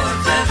knows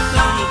there's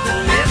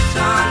something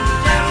missing?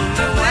 Tell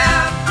me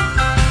where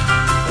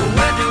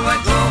do I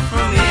go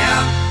from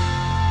here?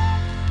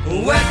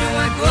 Where do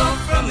I go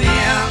from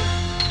here?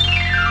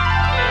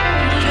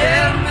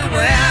 Tell me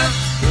where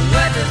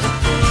does the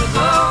fool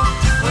go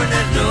when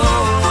there's no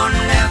one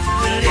left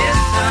to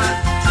listen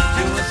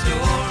to a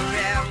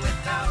story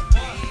without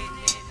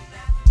meaning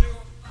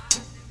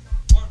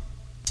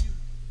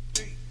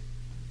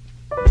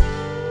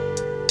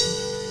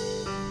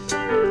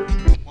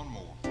One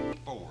more.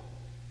 4.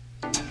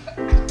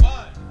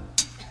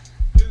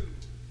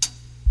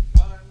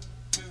 1,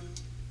 2,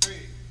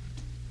 3.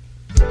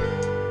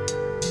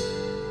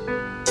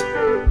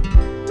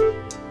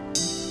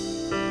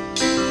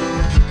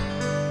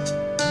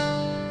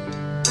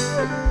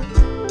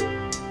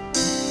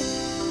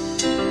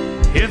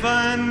 If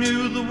I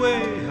knew the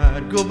way,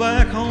 I'd go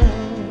back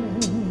home.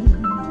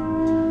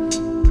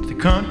 But the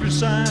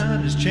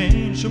countryside has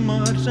changed so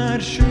much,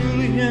 I'd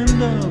surely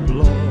end up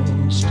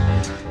lost.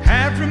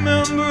 Have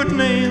remembered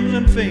names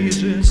and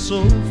faces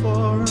so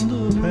far in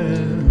the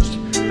past.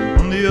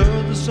 On the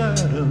other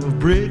side of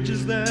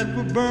bridges that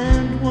were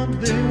burned once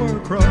they were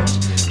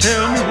crossed.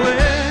 Tell me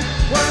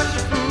where's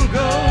the fool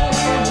go?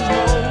 There's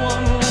no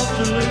one left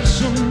to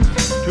listen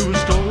to a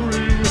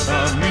story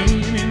without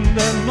meaning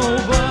that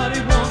nobody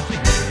wants to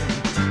hear.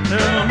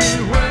 Tell me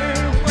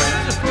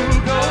where's the fool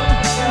go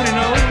when he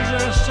knows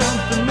there's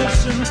something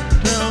missing?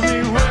 Tell me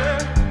where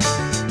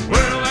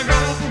do I go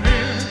from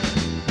here?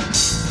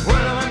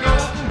 Where do I go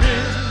from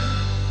here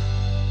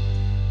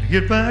to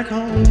get back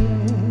home?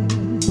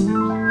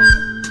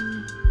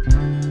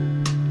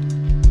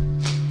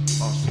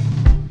 Awesome.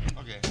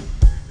 Okay.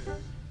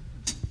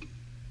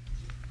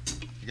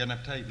 You got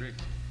enough tape, Rick?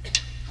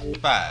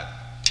 5.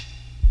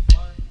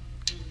 1,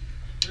 2,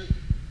 3.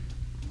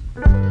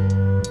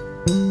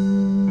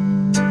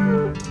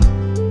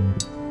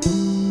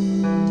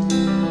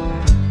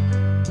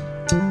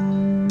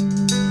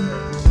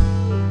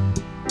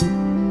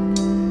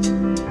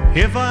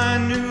 If I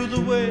knew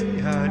the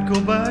way, I'd go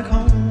back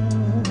home.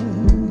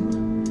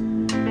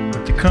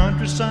 But the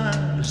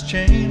countryside has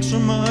changed so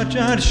much,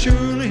 I'd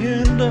surely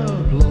end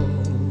up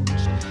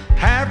lost.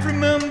 Have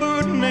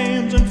remembered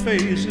names and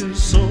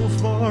faces so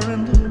far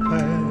in the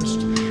past.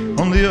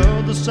 On the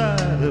other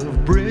side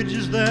of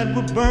bridges that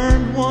were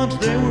burned once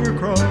they were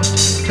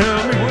crossed.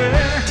 Tell me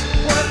where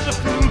does the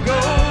fool go?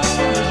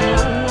 There's no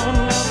one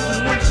left to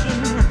listen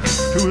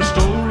to a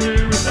story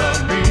without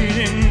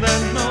meaning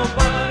that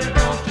nobody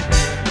wants to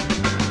hear.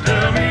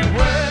 Tell me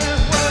where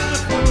does the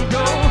fool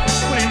go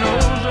when he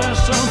knows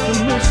there's something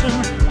missing?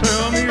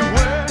 Tell me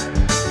where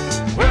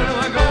do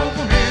I go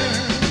from here?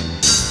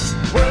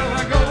 Where do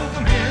I go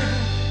from here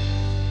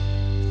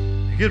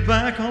to get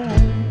back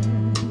home?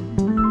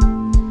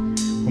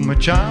 When my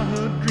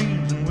childhood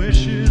dreams and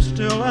wishes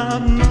still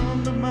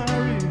outnumber my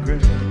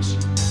regrets.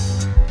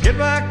 Get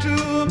back to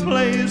a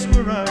place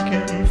where I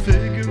can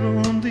figure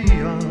on the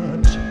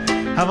odds.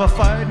 have a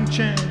fighting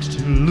chance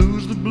to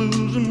lose the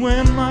blues and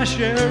win my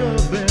share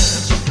of it.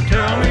 So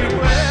tell me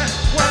where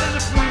does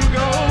the fool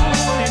go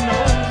when he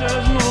knows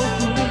there's no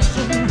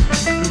solution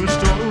to a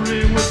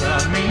story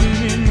without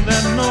meaning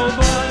that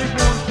nobody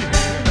wants to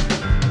hear?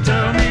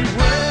 Tell me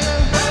where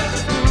does the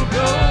fool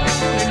go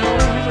when he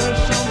knows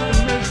there's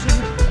something missing?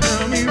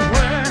 Tell me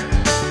where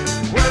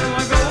do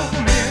I go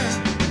from here?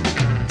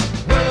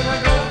 Where do I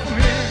go from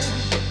here?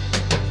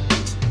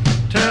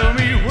 Tell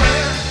me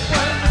where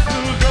does the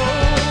fool go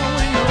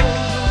when he knows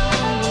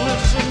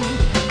listen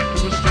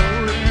to a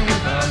story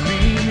without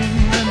meaning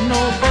that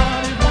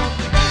nobody wants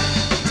to hear?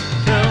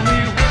 Tell me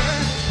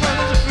where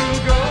does the fool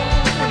go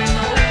when he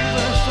knows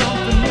there's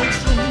something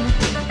missing?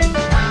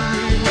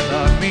 Story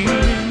without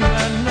meaning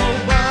that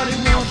nobody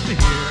wants to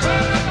hear.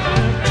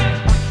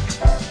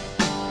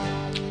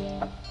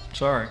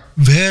 Sorry.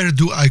 Where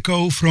Do I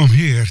Go From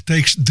Here?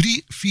 Takes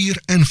 3,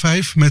 4 en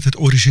 5 met het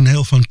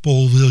origineel van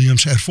Paul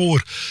Williams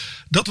ervoor.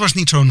 Dat was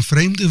niet zo'n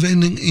vreemde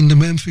wending in de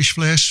Memphis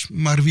Flash,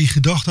 maar wie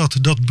gedacht had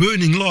dat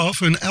Burning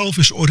Love een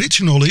Elvis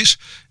original is,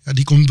 ja,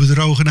 die komt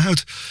bedrogen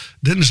uit.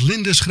 Dennis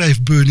Linde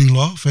schreef Burning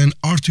Love en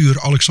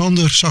Arthur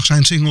Alexander zag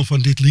zijn single van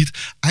dit lied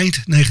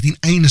eind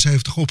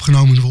 1971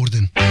 opgenomen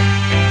worden.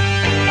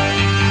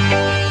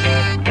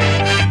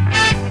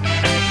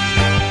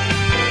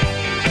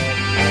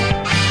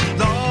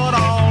 Lord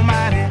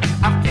Almighty,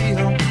 I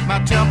feel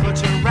my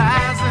temperature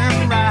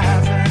rising,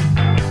 rising.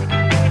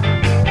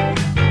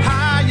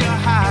 Higher,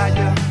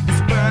 higher,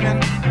 it's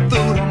burning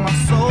through to my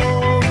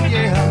soul,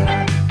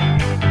 yeah.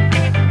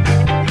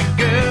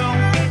 Girl,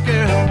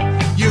 girl,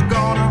 you're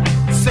gonna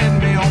set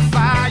me on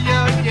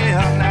fire,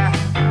 yeah, now.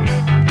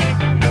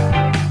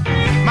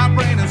 My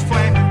brain is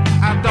flaming,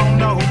 I don't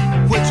know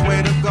which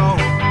way to go.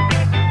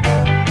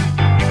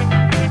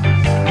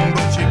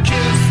 But your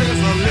kisses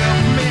will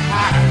lift me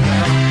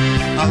higher,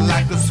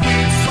 like the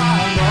sweet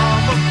song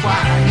of a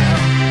choir.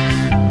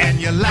 And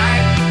you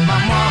light my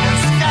morning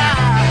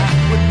sky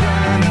with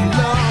burning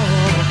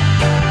love.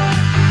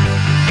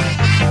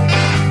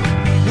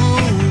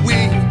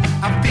 Ooh-wee,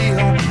 I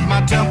feel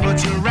my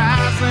temperature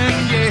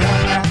rising,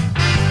 yeah.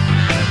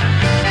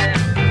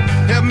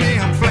 Help me,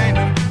 I'm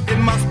flaming, it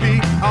must be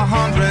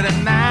 109.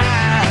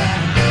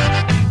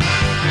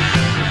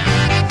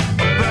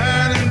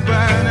 Burning,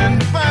 burning,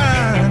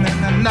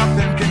 burning, and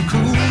nothing can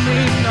cool me,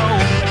 no.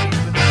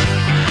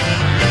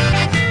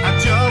 I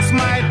just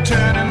might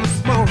turn into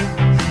smoke,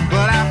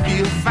 but I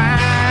feel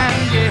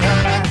fine,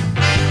 yeah.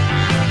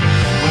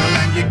 Well,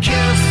 and your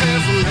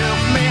kisses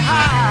lift me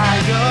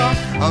higher,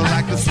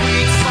 like the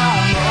sweet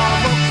song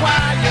of a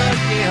choir,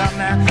 yeah.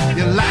 Now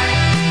you light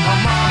my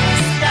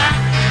morning sky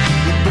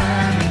with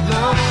burning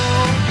love,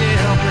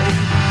 yeah, baby.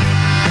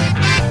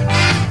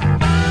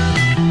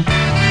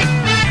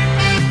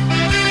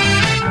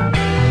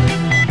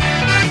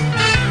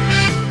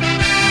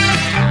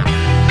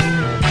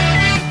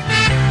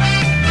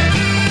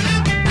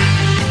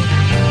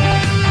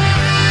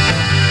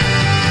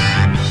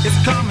 It's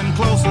coming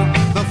closer,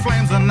 the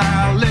flames are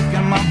now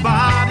licking my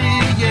body,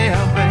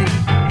 yeah, babe.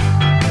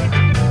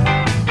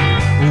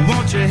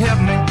 Won't you help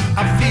me?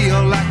 I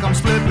feel like I'm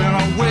slipping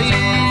away,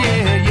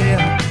 yeah,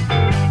 yeah.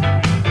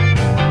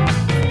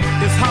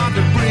 It's hard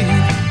to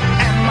breathe,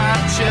 and my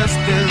chest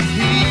is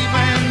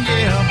heaving,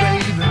 yeah,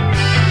 baby.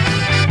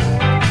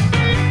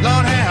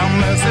 Lord have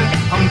mercy,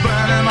 I'm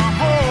burning a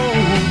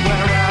hole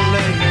where I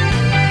lay.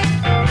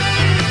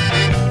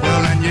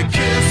 Well, and your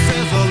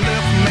kisses will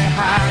lift me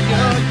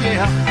higher,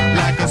 yeah,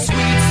 like a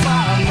sweet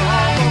song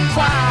of a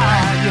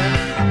choir.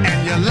 And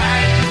you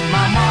light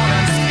my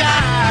morning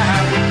sky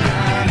with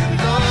burning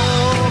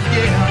love,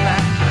 yeah.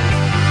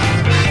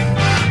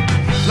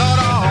 Lord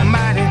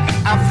Almighty,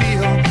 I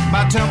feel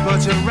my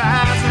temperature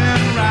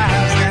rising,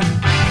 rising.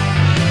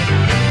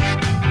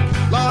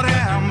 Lord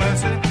have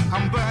mercy,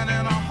 I'm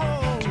burning a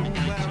hole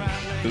where I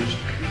lay.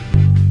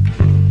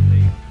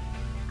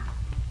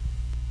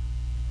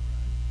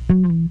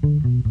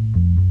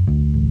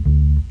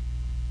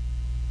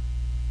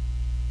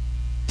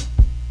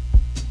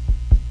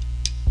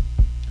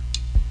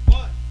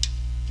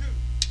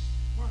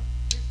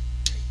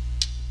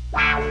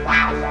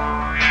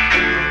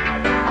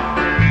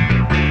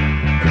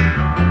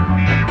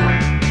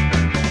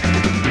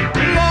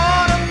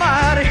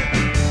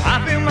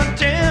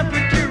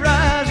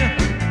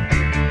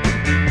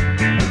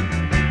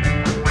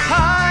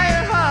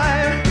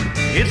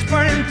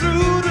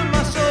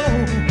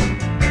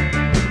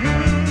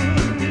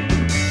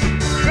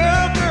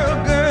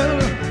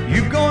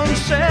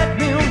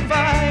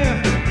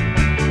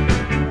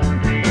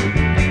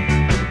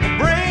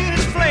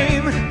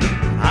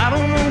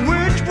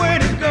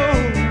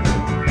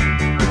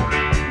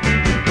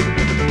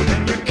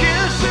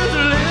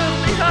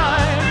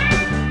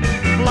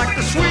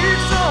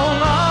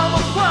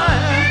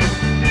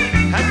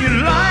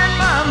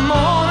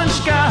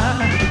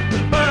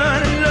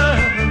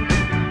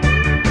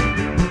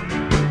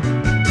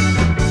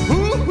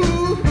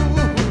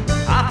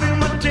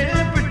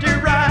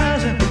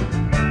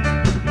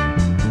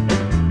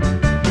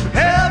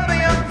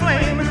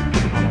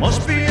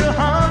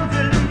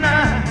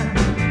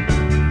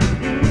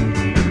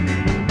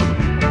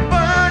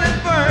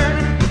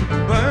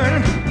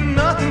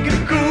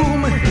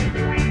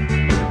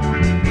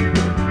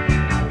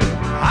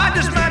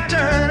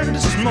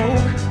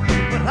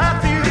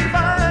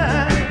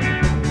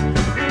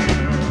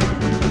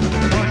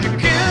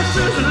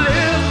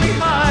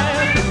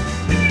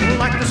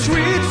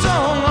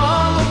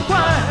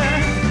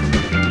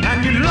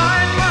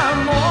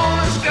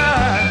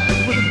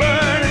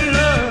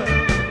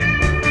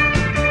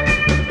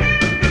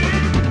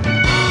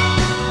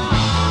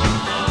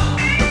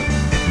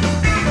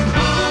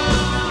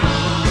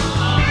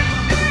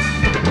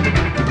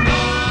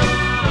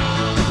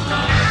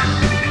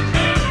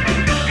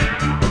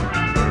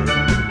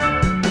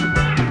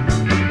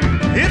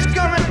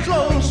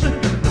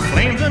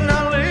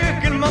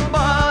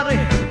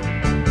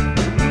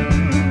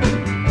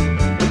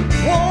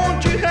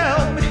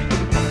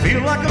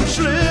 feel like I'm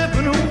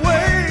slipping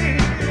away.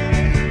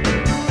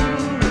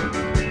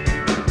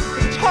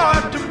 It's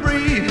hard to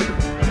breathe,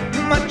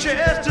 my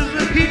chest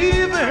is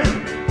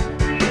heaving.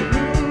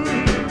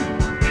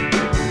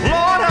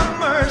 Lord have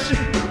mercy,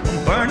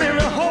 I'm burning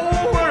a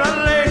hole where I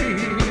lay.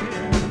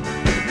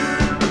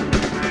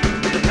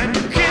 And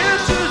your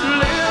kisses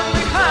lift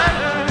me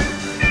higher,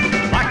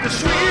 like the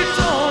sweet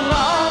song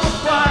of a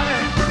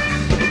choir.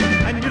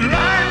 And you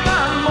light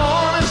my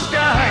morning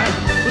sky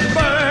with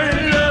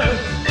burning love,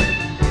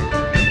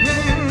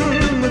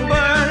 with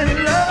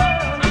burning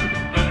love.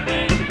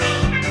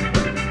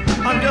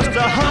 I'm just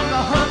a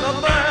hunger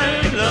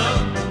burning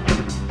love.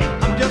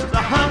 I'm just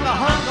a hunger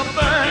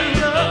burning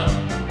love.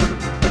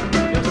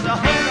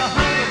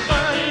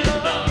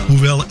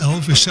 Hoewel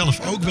Elvis zelf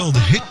ook wel de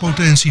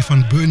hitpotentie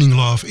van Burning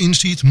Love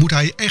inziet, moet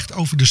hij echt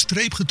over de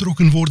streep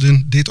getrokken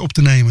worden dit op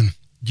te nemen.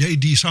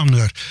 J.D.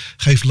 Sumner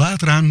geeft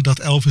later aan dat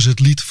Elvis het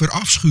lied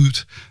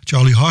verafschuwt.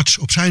 Charlie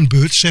Hodge op zijn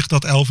beurt zegt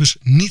dat Elvis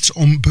niets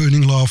om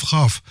Burning Love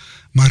gaf.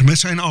 Maar met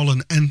zijn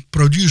allen en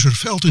producer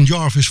Felton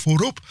Jarvis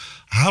voorop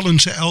halen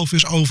ze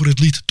Elvis over het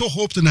lied toch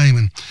op te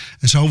nemen.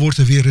 En zo wordt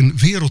er weer een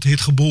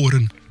wereldhit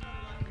geboren.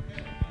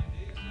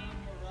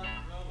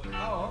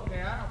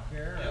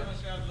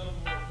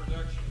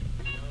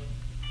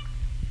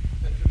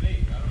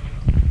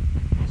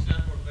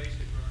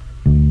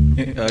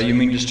 You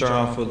mean to start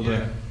off with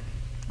the...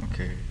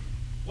 Okay.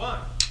 1,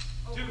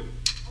 2.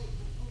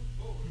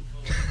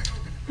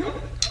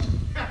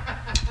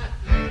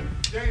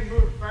 They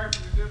moved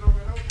faster than it open.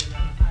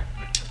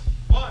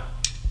 1,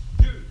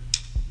 2,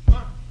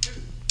 1, 2,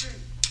 3.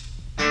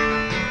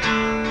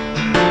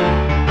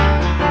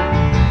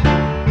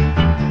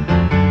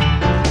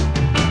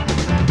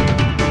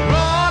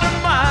 Lord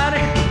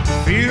Almighty,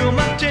 feel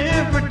my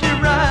temperature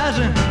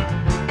rising.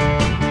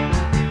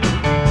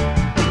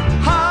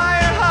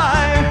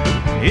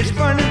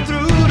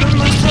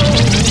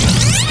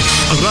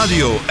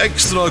 Radio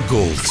Extra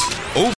Gold.